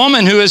 this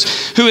woman who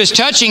is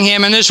touching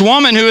him, and this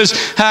woman who has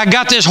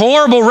got this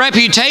horrible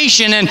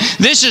reputation, and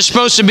this is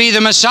supposed to be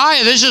the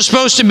Messiah, this is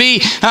supposed to be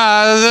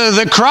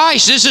the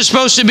Christ, this is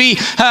supposed to be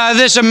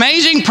this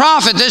amazing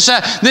prophet,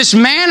 this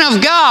man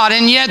of God,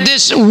 and yet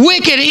this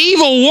wicked,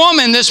 evil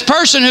woman, this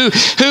person who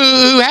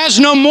has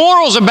no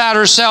morals about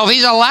herself,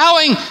 he's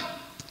allowing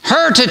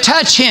her to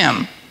touch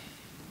him.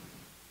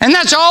 And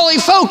that's all he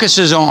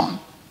focuses on.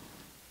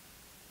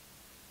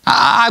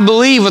 I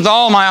believe with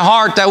all my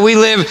heart that we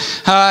live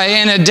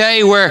in a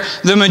day where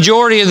the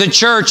majority of the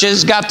church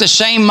has got the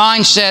same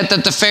mindset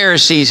that the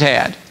Pharisees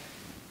had.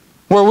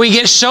 Where we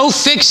get so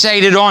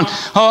fixated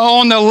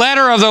on the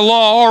letter of the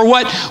law, or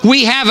what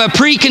we have a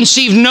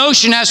preconceived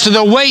notion as to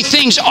the way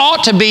things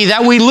ought to be,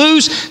 that we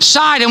lose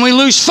sight and we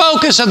lose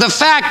focus of the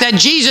fact that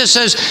Jesus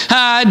has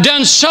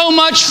done so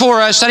much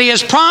for us, that He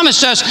has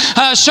promised us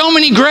so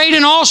many great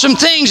and awesome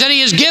things, that He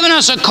has given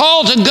us a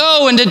call to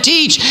go and to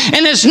teach.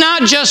 And it's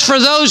not just for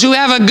those who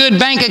have a good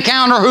bank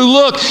account or who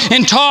look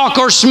and talk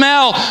or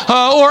smell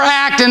or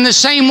act in the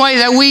same way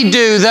that we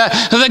do.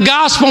 The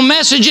gospel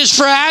message is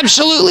for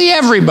absolutely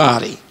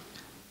everybody.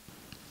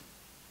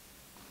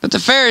 But the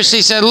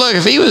Pharisee said, look,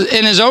 if he was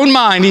in his own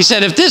mind, he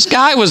said, if this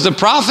guy was the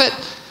prophet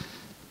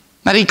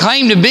that he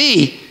claimed to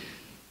be,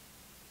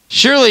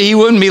 surely he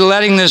wouldn't be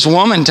letting this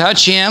woman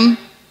touch him.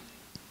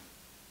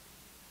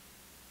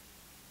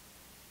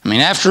 I mean,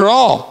 after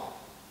all,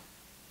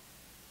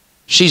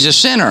 she's a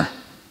sinner.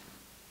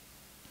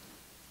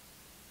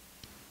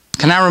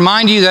 Can I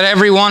remind you that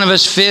every one of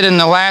us fit in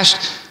the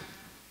last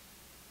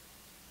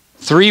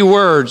 3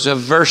 words of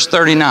verse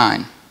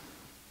 39?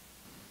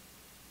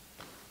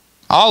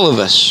 All of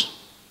us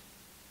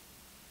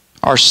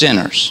are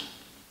sinners.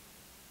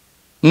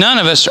 None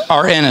of us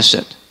are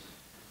innocent.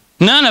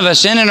 None of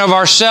us in and of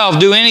ourselves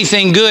do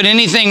anything good,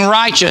 anything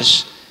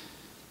righteous.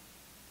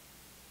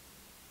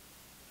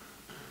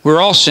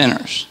 We're all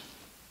sinners.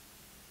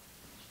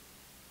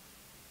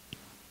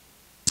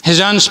 His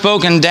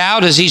unspoken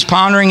doubt as he's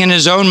pondering in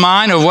his own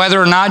mind of whether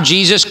or not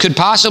Jesus could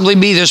possibly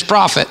be this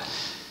prophet.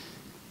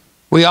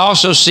 We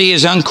also see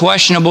his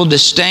unquestionable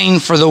disdain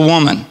for the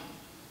woman.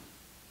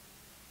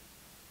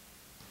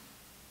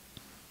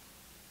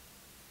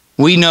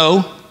 We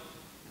know,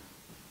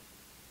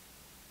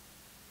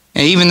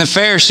 and even the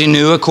Pharisee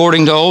knew,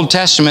 according to Old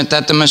Testament,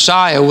 that the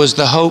Messiah was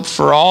the hope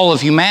for all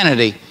of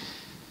humanity.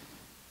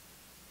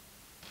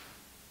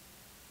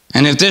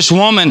 And if this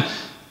woman,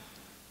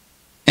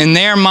 in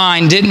their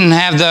mind, didn't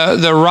have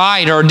the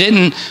right, or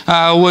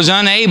was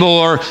unable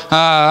or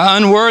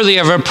unworthy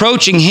of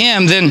approaching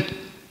Him, then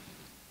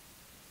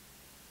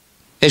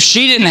if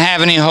she didn't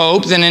have any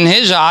hope, then in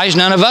His eyes,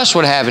 none of us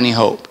would have any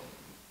hope.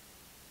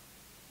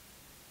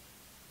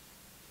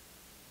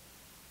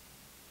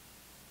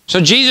 So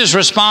Jesus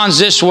responds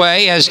this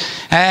way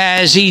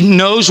as He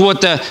knows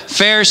what the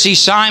Pharisee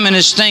Simon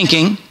is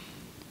thinking.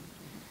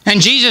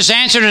 And Jesus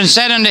answered and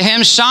said unto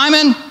him,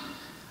 Simon,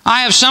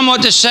 I have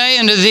somewhat to say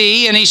unto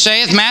thee. And he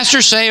saith,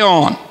 Master, say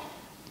on.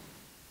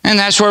 And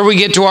that's where we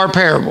get to our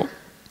parable.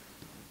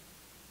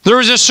 There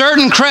was a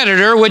certain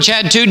creditor which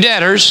had 2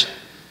 debtors.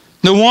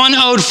 The one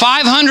owed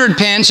 500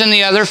 pence and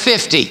the other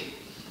 50.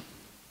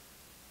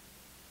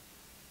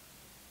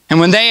 And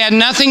when they had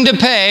nothing to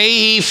pay,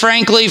 he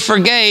frankly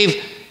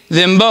forgave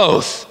them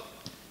both.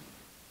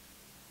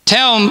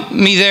 Tell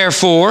me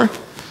therefore,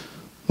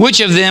 which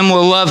of them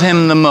will love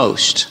him the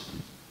most?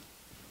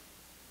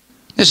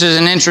 This is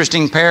an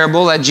interesting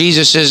parable that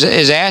Jesus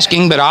is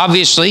asking, but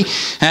obviously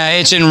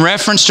it's in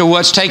reference to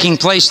what's taking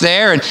place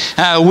there.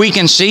 And we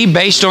can see,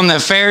 based on the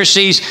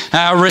Pharisees'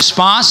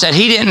 response, that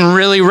he didn't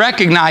really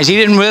recognize, he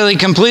didn't really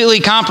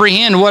completely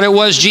comprehend what it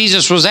was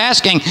Jesus was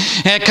asking,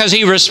 because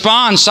he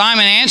responds,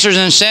 Simon answers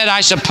and said, I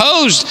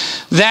suppose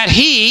that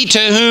he to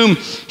whom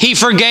he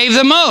forgave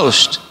the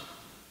most.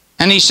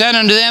 And he said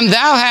unto them,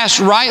 Thou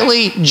hast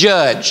rightly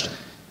judged.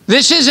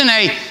 This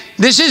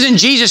isn't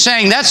Jesus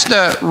saying that's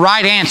the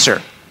right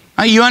answer.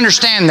 You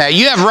understand that.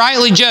 You have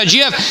rightly judged.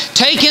 You have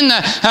taken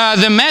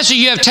the message.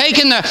 You have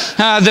taken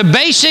the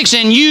basics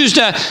and used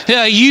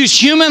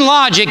human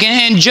logic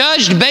and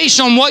judged based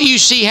on what you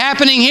see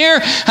happening here.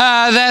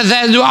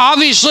 That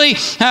obviously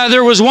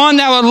there was one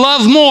that would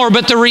love more,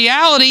 but the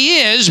reality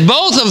is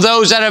both of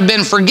those that have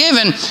been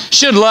forgiven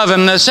should love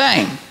him the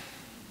same.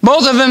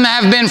 Both of them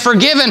have been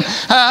forgiven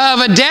of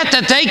a debt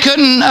that they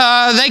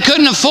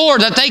couldn't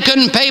afford, that they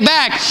couldn't pay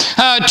back.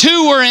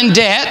 Two were in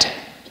debt.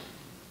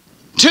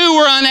 Two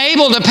were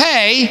unable to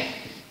pay.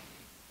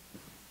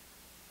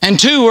 And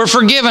two were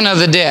forgiven of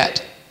the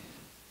debt.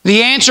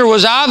 The answer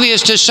was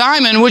obvious to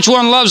Simon. Which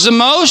one loves the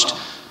most?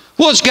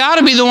 Well, it's got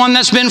to be the one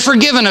that's been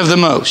forgiven of the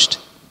most.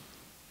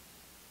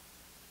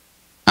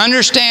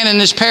 Understand in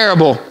this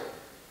parable,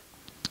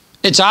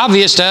 it's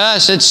obvious to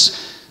us,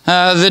 it's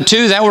the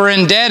two that were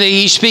in debt.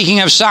 He's speaking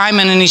of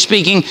Simon, and he's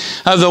speaking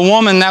of the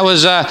woman that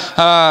was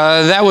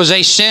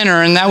a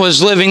sinner and that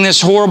was living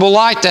this horrible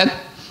life, that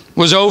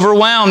was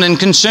overwhelmed and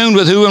consumed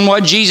with who and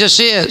what Jesus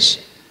is.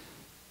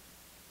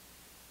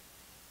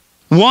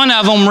 One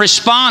of them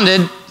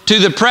responded to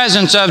the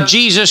presence of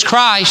Jesus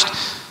Christ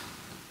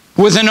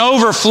with an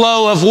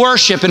overflow of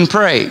worship and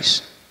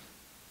praise.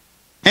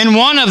 And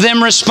one of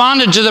them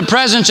responded to the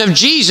presence of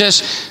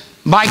Jesus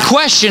by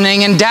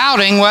questioning and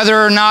doubting whether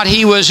or not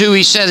he was who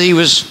he said he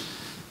was,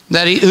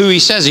 who he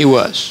says he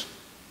was.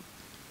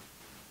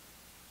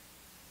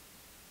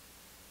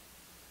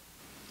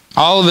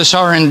 All of us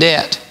are in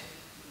debt.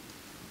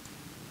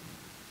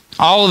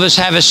 All of us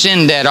have a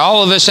sin debt.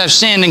 All of us have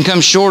sinned and come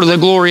short of the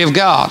glory of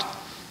God.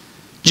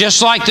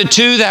 Just like the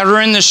two that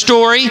are in the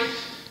story,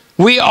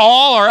 we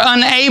all are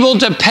unable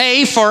to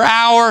pay for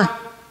our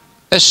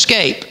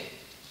escape.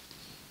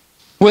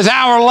 With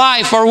our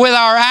life or with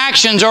our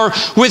actions or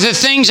with the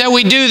things that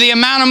we do, the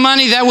amount of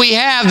money that we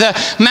have,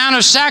 the amount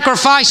of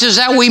sacrifices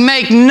that we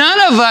make,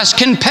 none of us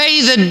can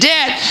pay the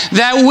debt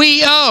that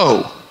we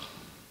owe.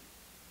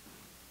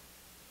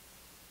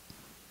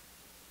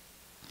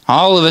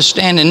 All of us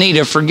stand in need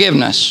of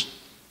forgiveness.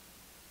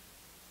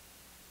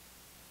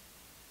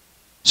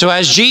 So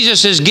as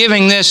Jesus is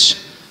giving this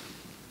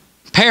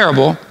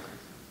parable,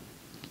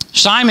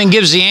 Simon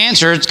gives the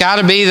answer. It's got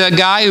to be the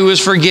guy who was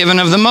forgiven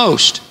of the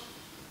most.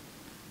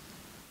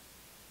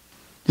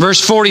 Verse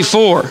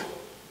 44,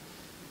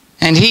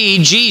 and he,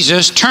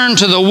 Jesus, turned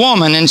to the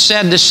woman and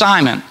said to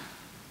Simon.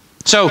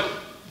 So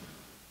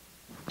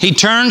he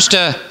turns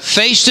to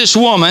face this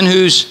woman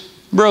who's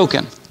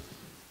broken,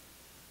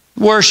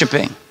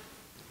 worshiping,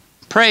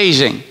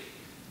 praising,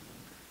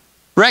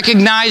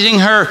 recognizing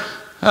her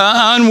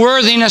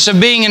unworthiness of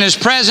being in his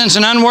presence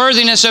and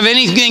unworthiness of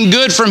anything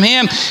good from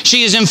him.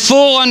 She is in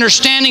full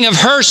understanding of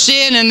her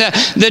sin and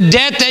the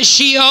debt that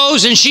she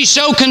owes, and she's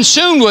so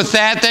consumed with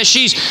that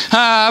she's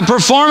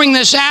performing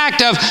this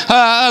act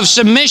of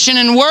submission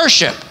and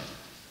worship.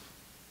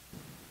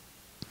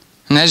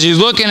 And as he's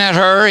looking at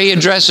her, he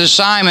addresses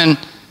Simon.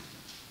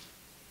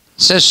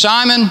 Says,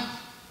 Simon,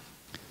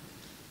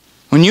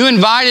 when you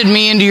invited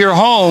me into your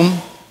home,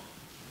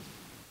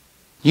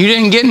 you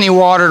didn't get any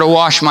water to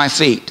wash my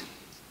feet.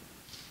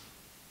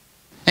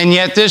 And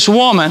yet this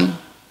woman,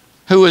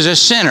 who is a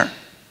sinner,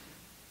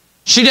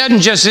 she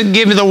doesn't just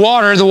give me the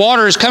water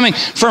is coming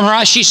from her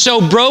eyes. She's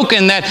so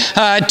broken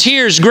that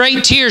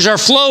great tears are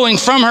flowing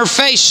from her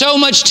face, so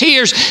much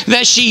tears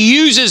that she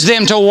uses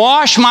them to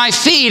wash my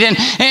feet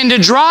and to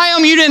dry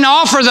them. You didn't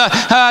offer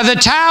the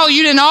towel,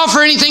 you didn't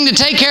offer anything to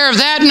take care of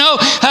that. No,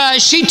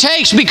 she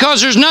takes,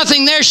 because there's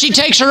nothing there, she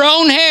takes her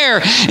own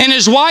hair and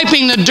is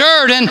wiping the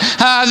dirt and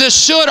the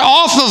soot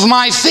off of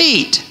my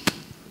feet.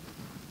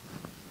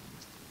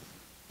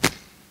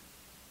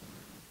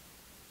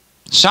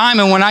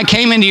 Simon, when I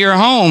came into your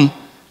home,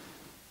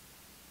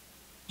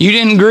 you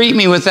didn't greet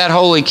me with that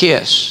holy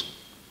kiss.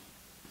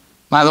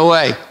 By the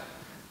way,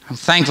 I'm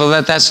thankful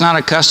that that's not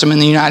a custom in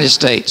the United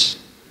States,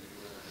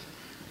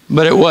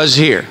 but it was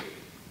here.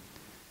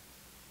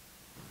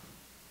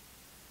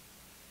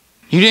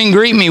 You didn't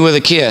greet me with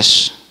a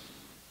kiss.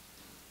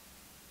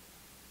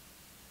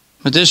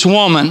 But this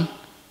woman,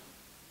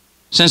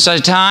 since the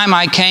time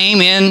I came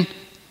in,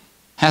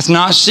 hath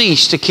not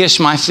ceased to kiss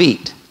my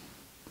feet.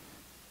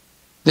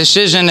 This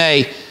isn't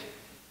a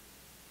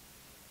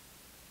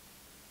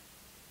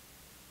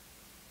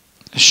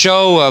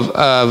show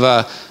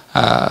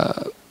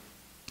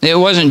It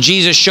wasn't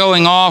Jesus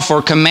showing off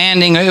or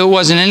commanding. It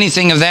wasn't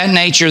anything of that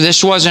nature.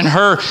 This wasn't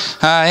her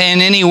in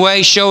any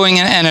way showing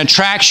an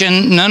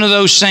attraction. None of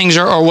those things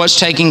are what's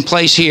taking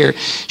place here.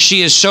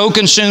 She is so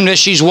consumed that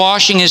she's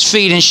washing his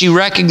feet, and she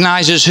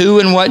recognizes who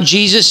and what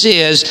Jesus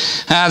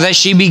is, that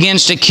she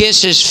begins to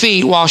kiss his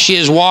feet while she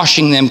is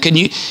washing them. Can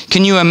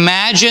you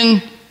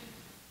imagine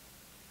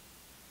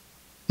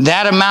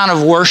that amount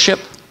of worship?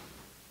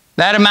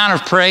 That amount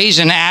of praise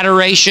and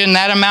adoration,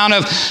 that amount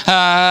of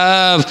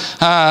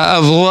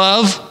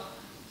love.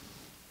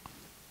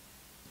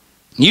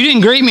 You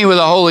didn't greet me with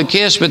a holy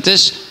kiss, but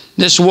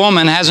this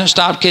woman hasn't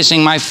stopped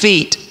kissing my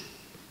feet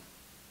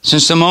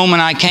since the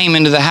moment I came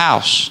into the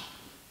house.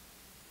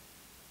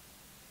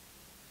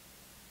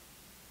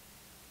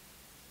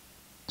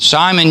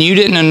 Simon, you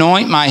didn't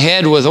anoint my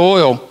head with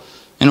oil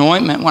and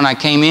ointment when I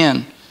came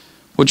in,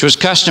 which was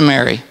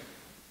customary.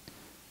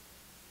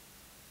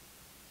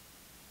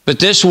 But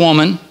this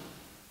woman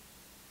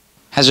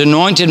has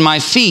anointed my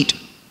feet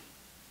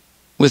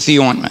with the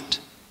ointment.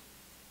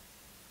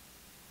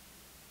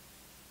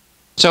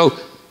 So,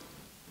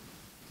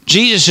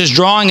 Jesus is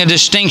drawing a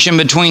distinction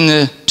between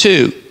the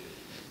two.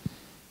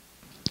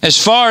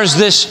 As far as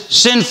this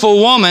sinful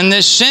woman,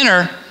 this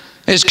sinner,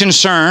 is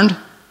concerned,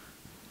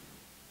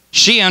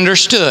 she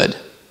understood.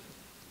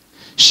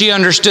 She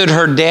understood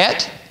her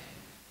debt,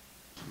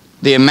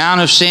 the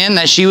amount of sin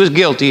that she was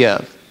guilty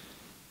of.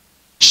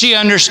 She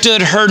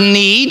understood her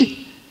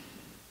need.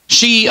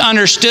 She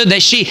understood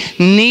that she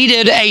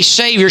needed a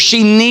Savior.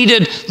 She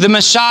needed the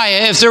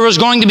Messiah. If there was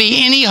going to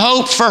be any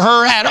hope for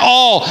her at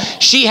all,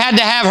 she had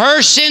to have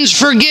her sins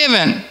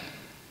forgiven.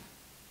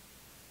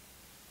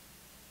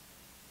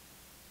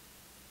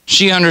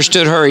 She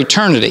understood her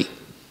eternity.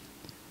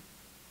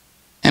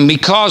 And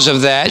because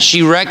of that,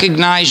 she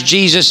recognized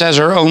Jesus as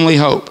her only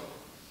hope.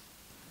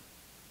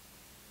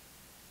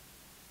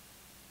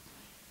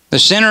 The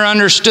sinner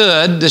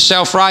understood, the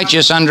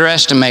self-righteous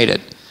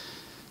underestimated.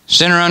 The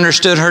sinner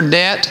understood her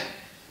debt,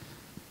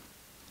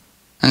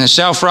 and the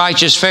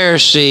self-righteous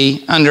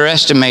Pharisee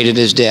underestimated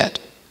his debt.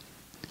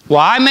 Well,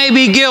 I may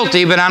be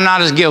guilty, but I'm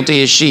not as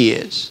guilty as she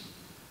is.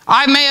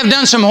 I may have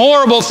done some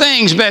horrible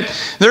things, but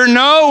they're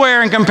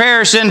nowhere in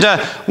comparison to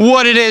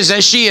what it is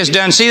that she has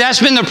done. See, that's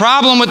been the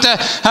problem with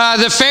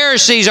the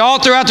Pharisees all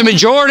throughout the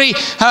majority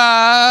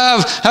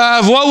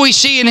of what we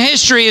see in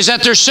history, is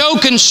that they're so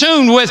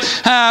consumed with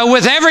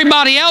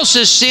everybody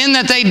else's sin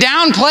that they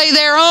downplay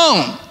their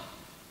own.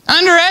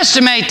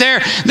 Underestimate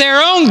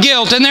their own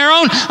guilt and their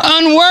own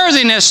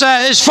unworthiness.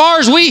 As far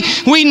as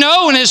we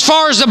know, and as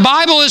far as the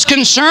Bible is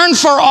concerned,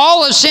 for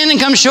all have sinned and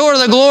come short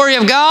of the glory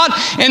of God,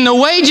 and the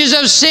wages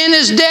of sin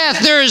is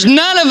death. There is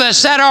none of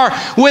us that are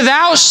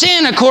without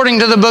sin, according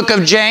to the book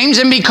of James,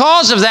 and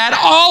because of that,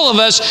 all of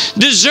us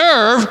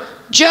deserve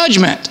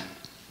judgment.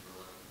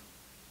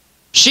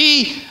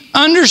 She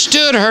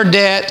understood her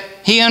debt.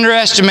 He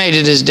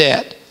underestimated his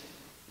debt.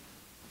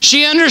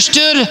 She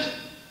understood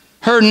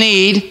her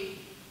need.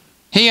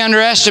 He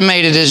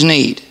underestimated his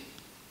need.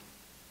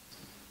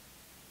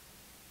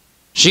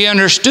 She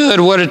understood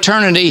what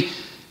eternity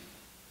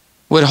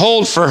would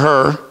hold for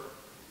her,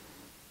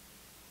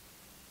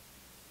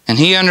 and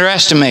he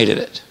underestimated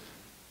it.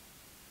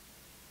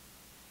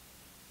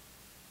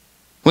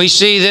 We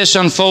see this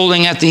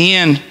unfolding at the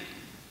end.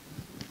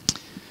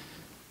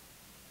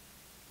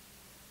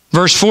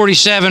 Verse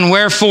 47,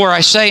 wherefore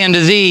I say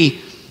unto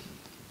thee,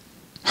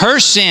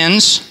 her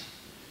sins,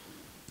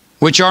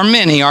 which are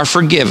many, are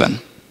forgiven.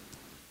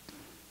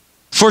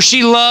 For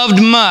she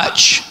loved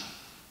much,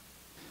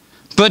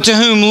 but to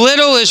whom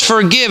little is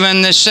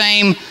forgiven, the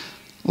same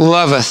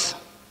loveth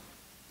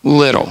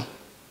little.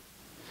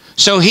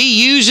 So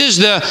he uses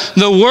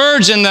the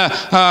words and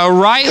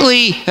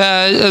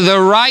the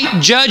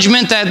right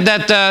judgment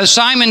that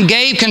Simon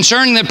gave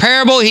concerning the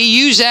parable.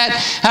 He used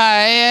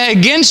that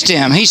against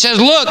him. He says,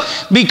 look,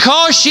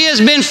 because she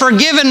has been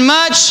forgiven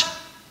much,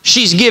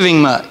 she's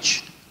giving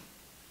much.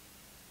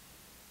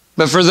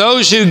 But for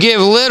those who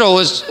give little,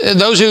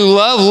 those who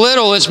love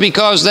little, it's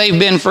because they've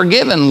been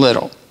forgiven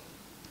little.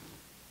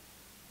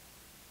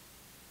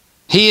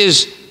 He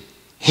is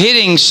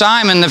hitting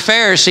Simon the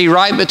Pharisee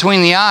right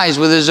between the eyes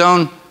with his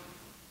own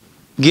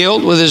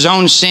guilt, with his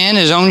own sin,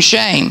 his own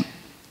shame.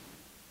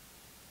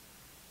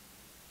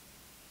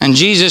 And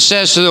Jesus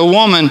says to the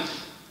woman,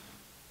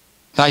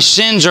 thy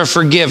sins are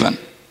forgiven.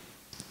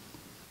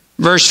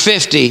 Verse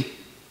 50,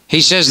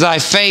 he says, thy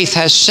faith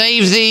has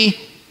saved thee,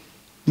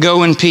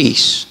 go in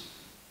peace.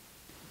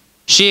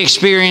 She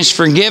experienced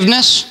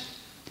forgiveness.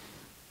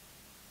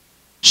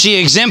 She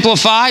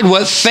exemplified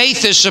what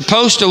faith is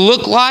supposed to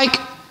look like.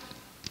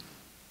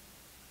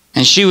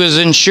 And she was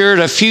ensured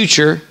a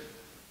future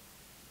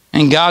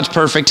in God's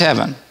perfect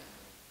heaven.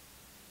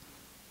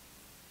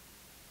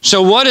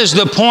 So what is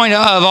the point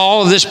of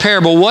all of this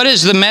parable? What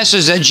is the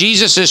message that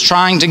Jesus is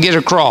trying to get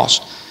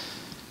across?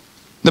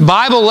 The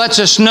Bible lets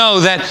us know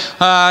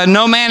that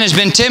no man has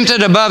been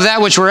tempted above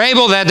that which we're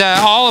able, that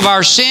all of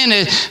our sin,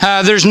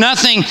 there's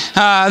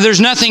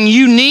nothing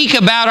unique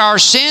about our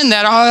sin,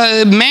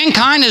 that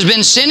mankind has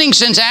been sinning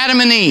since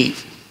Adam and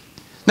Eve.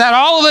 That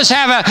all of us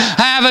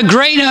have a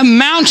great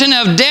mountain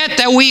of debt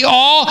that we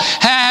all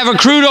have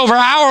accrued over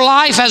our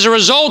life as a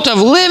result of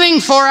living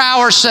for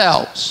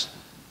ourselves.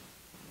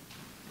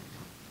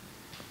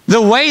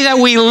 The way that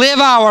we live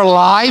our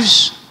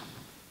lives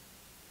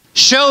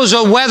shows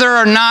whether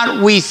or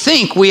not we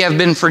think we have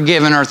been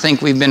forgiven or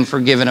think we've been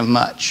forgiven of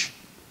much.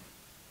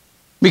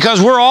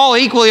 Because we're all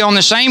equally on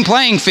the same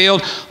playing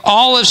field.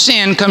 All of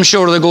sin comes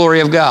short of the glory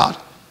of God.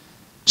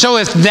 So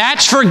if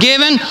that's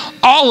forgiven,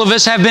 all of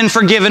us have been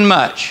forgiven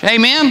much.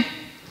 Amen?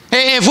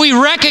 If we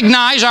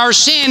recognize our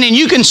sin, and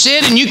you can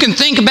sit and you can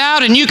think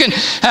about and you can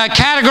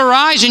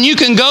categorize and you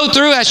can go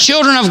through as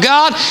children of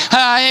God,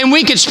 and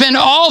we could spend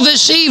all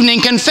this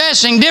evening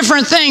confessing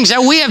different things that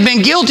we have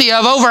been guilty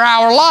of over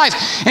our life.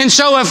 And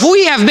so if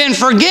we have been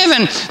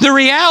forgiven, the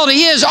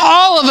reality is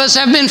all of us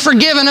have been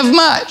forgiven of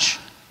much.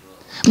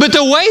 But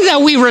the way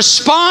that we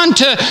respond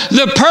to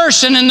the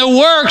person and the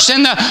works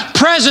and the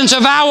presence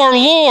of our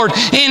Lord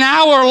in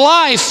our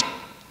life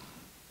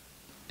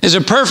is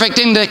a perfect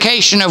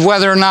indication of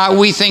whether or not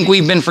we think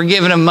we've been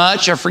forgiven of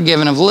much or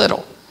forgiven of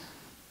little,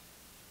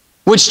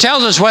 which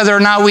tells us whether or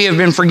not we have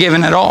been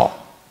forgiven at all.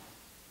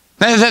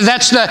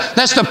 That's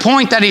the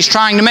point that he's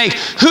trying to make.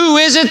 Who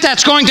is it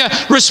that's going to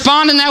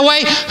respond in that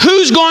way?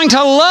 Who's going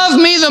to love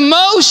me the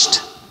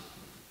most?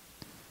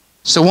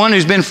 It's the one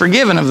who's been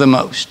forgiven of the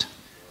most.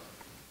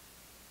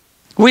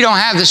 We don't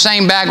have the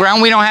same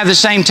background. We don't have the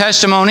same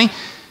testimony.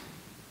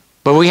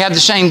 But we have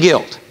the same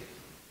guilt.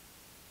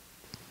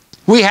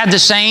 We had the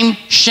same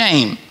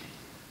shame.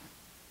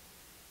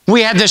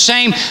 We had the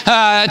same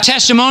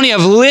testimony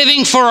of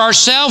living for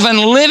ourselves and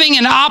living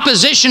in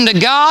opposition to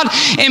God.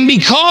 And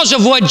because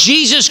of what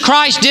Jesus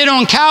Christ did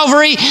on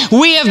Calvary,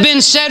 we have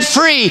been set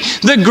free.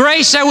 The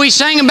grace that we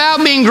sang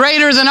about being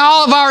greater than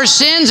all of our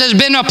sins has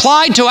been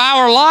applied to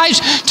our lives,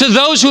 to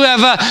those who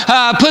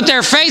have put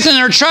their faith and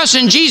their trust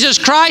in Jesus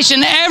Christ.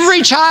 And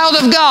every child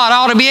of God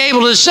ought to be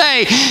able to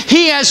say,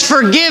 He has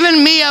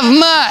forgiven me of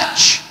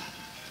much.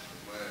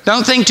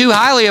 Don't think too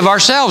highly of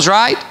ourselves,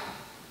 right?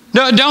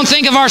 Don't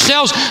think of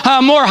ourselves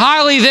more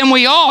highly than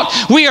we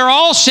ought. We are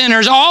all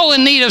sinners, all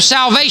in need of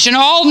salvation,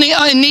 all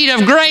in need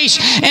of grace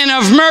and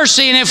of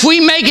mercy. And if we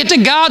make it to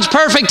God's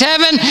perfect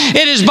heaven,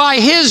 it is by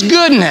His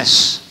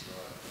goodness,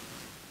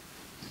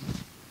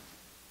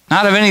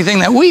 not of anything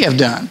that we have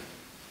done.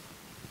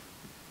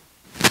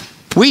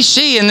 We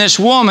see in this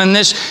woman,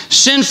 this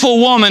sinful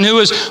woman who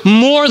is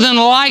more than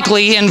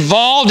likely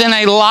involved in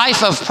a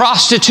life of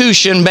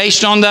prostitution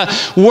based on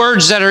the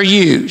words that are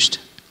used.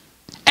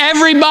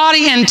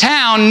 Everybody in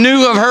town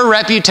knew of her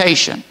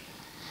reputation.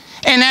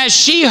 And as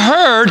she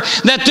heard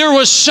that there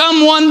was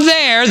someone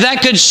there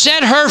that could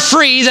set her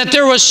free, that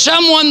there was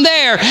someone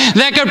there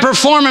that could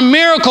perform a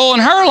miracle in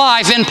her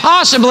life and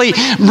possibly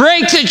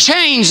break the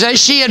chains that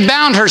she had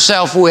bound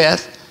herself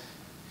with,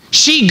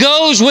 she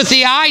goes with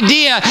the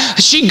idea,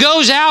 she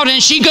goes out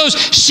and she goes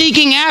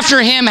seeking after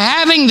him,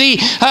 having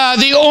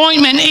the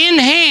ointment in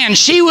hand.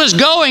 She was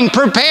going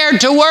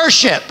prepared to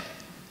worship.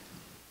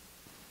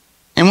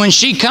 And when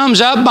she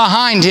comes up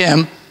behind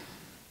him,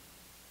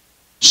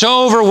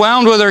 so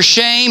overwhelmed with her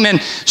shame and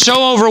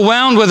so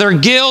overwhelmed with her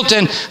guilt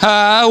and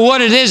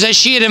what it is that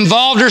she had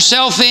involved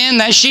herself in,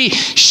 that she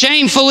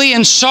shamefully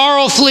and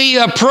sorrowfully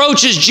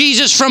approaches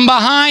Jesus from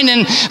behind,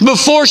 and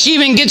before she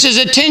even gets his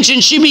attention,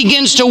 she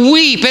begins to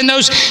weep, and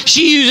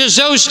she uses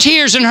those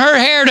tears in her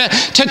hair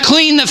to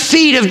clean the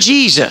feet of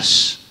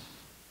Jesus,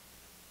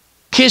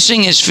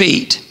 kissing his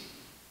feet.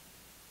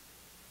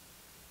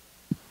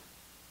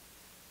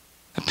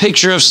 A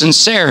picture of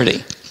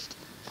sincerity.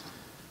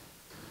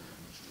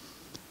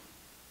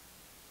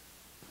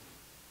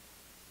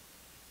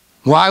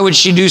 Why would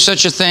she do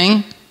such a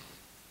thing?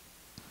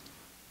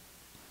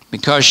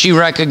 Because she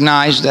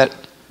recognized that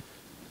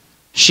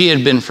she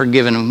had been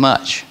forgiven of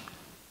much.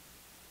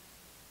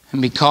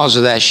 And because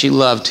of that, she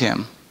loved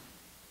him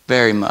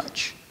very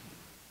much.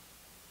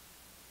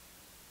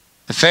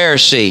 The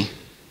Pharisee,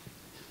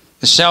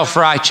 the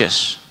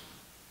self-righteous,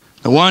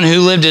 the one who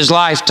lived his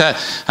life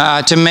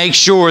to make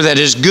sure that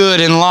his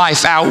good in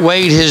life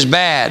outweighed his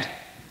bad.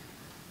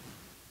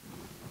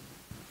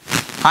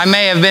 I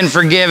may have been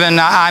forgiven.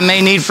 I may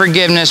need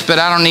forgiveness, but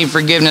I don't need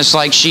forgiveness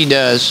like she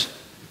does.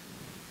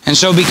 And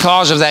so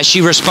because of that,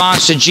 she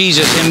responds to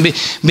Jesus, and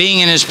being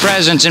in his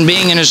presence and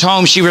being in his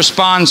home, he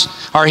responds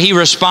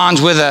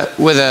with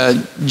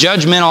a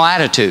judgmental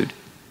attitude.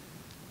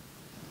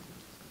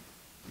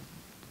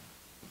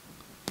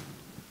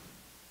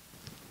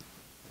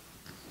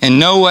 In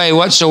no way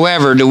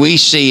whatsoever do we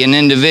see an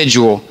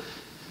individual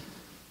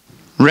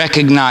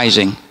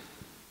recognizing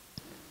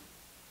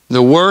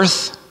the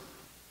worth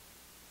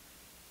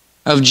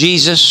of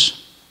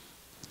Jesus,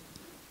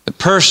 the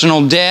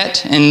personal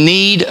debt and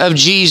need of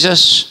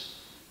Jesus.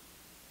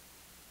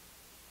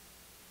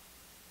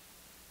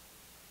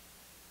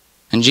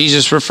 And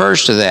Jesus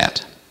refers to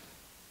that.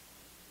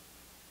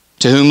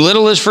 To whom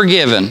little is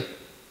forgiven,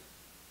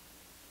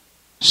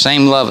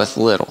 same loveth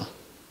little.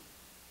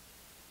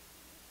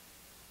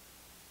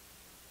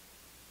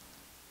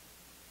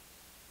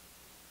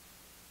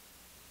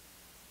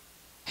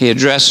 He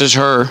addresses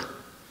her.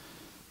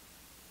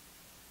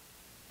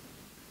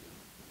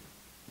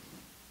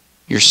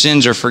 Your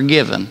sins are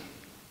forgiven.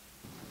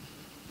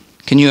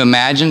 Can you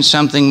imagine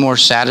something more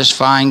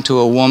satisfying to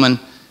a woman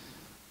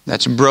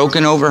that's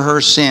broken over her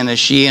sin as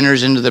she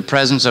enters into the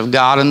presence of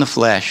God in the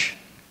flesh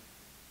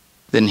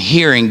than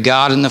hearing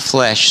God in the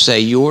flesh say,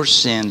 your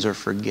sins are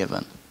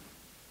forgiven?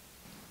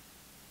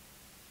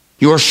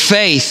 Your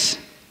faith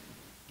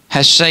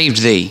has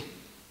saved thee.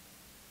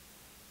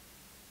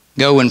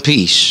 Go in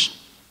peace.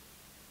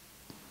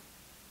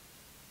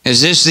 Is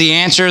this the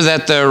answer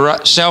that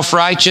the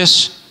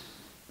self-righteous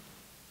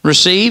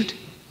received?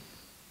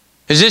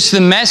 Is this the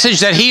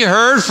message that he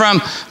heard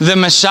from the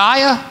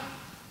Messiah?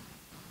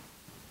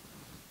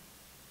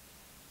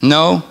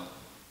 No.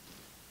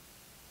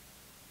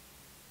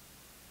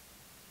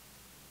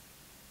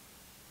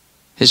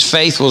 His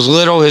faith was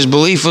little, his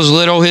belief was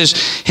little,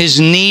 his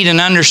need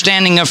and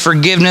understanding of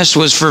forgiveness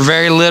was for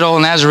very little,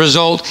 and as a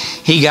result,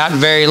 he got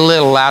very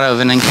little out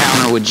of an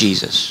encounter with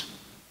Jesus.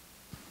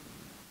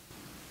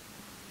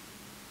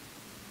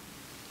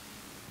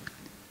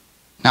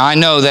 Now I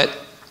know that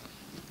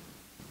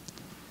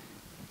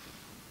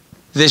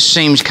this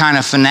seems kind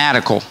of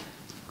fanatical,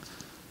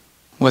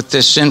 what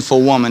this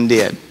sinful woman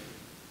did.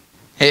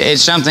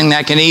 It's something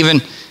that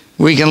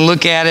we can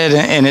look at it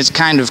and it's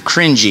kind of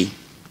cringy.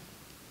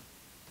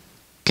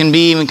 Can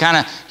be even kind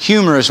of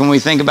humorous when we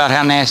think about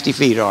how nasty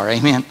feet are.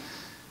 Amen.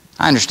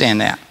 I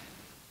understand that.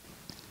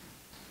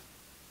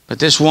 But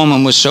this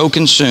woman was so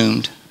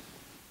consumed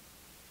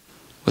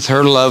with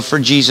her love for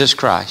Jesus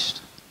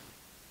Christ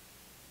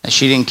that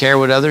she didn't care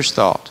what others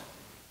thought.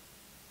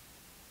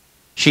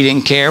 She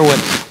didn't care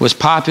what was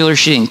popular.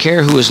 She didn't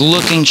care who was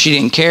looking. She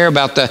didn't care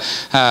about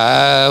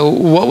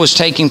what was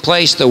taking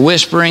place, the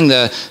whispering,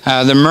 the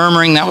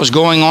murmuring that was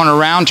going on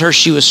around her.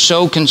 She was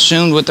so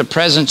consumed with the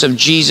presence of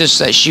Jesus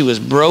that she was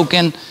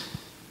broken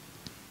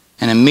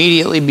and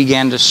immediately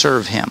began to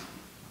serve him.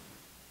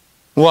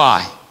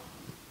 Why?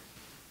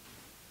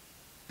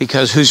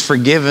 Because who's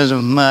forgiven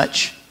of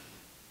much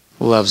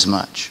loves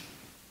much.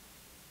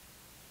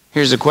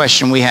 Here's a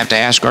question we have to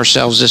ask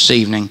ourselves this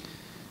evening.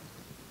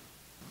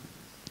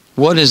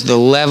 What is the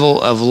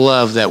level of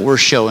love that we're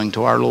showing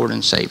to our Lord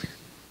and Savior?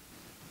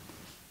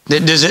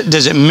 Does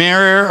it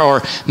mirror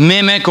or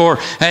mimic, or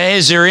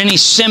is there any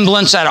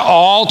semblance at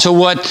all to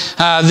what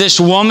this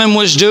woman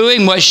was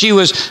doing, what she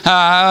was,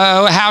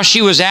 how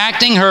she was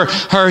acting,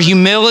 her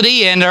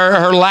humility and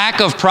her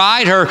lack of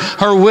pride,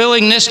 her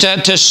willingness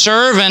to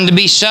serve and to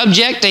be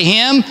subject to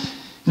Him?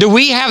 Do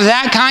we have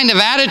that kind of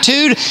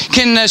attitude?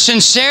 Can the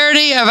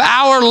sincerity of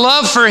our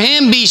love for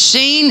Him be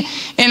seen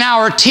in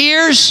our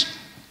tears?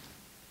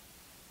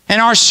 In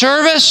our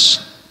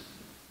service?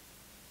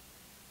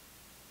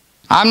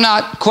 I'm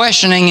not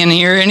questioning in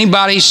here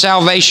anybody's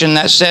salvation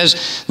that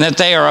says that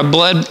they are a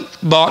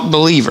blood-bought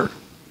believer.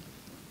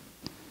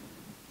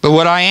 But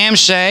what I am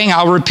saying,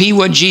 I'll repeat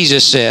what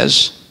Jesus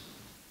says.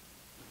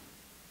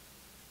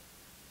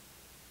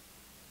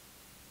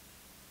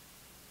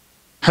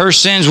 Her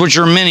sins, which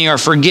are many, are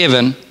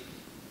forgiven,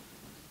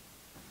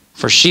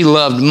 for she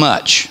loved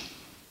much.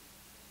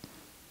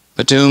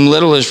 But to whom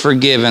little is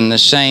forgiven, the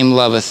same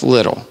loveth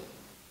little.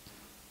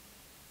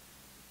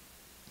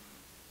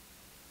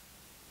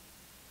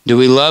 Do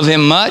we love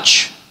Him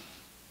much?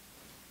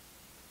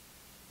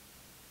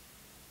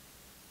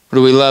 Or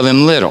do we love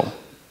Him little?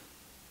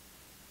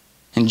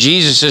 In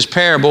Jesus'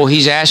 parable,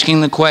 He's asking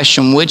the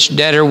question, which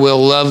debtor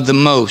will love the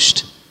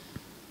most?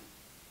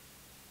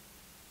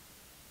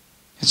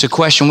 It's a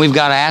question we've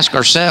got to ask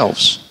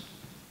ourselves.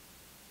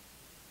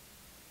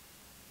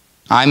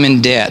 I'm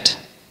in debt.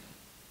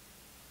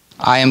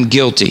 I am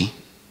guilty.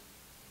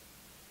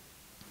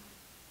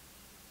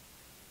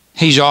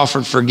 He's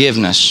offered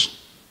forgiveness.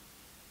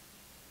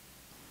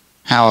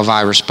 How have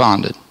I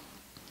responded?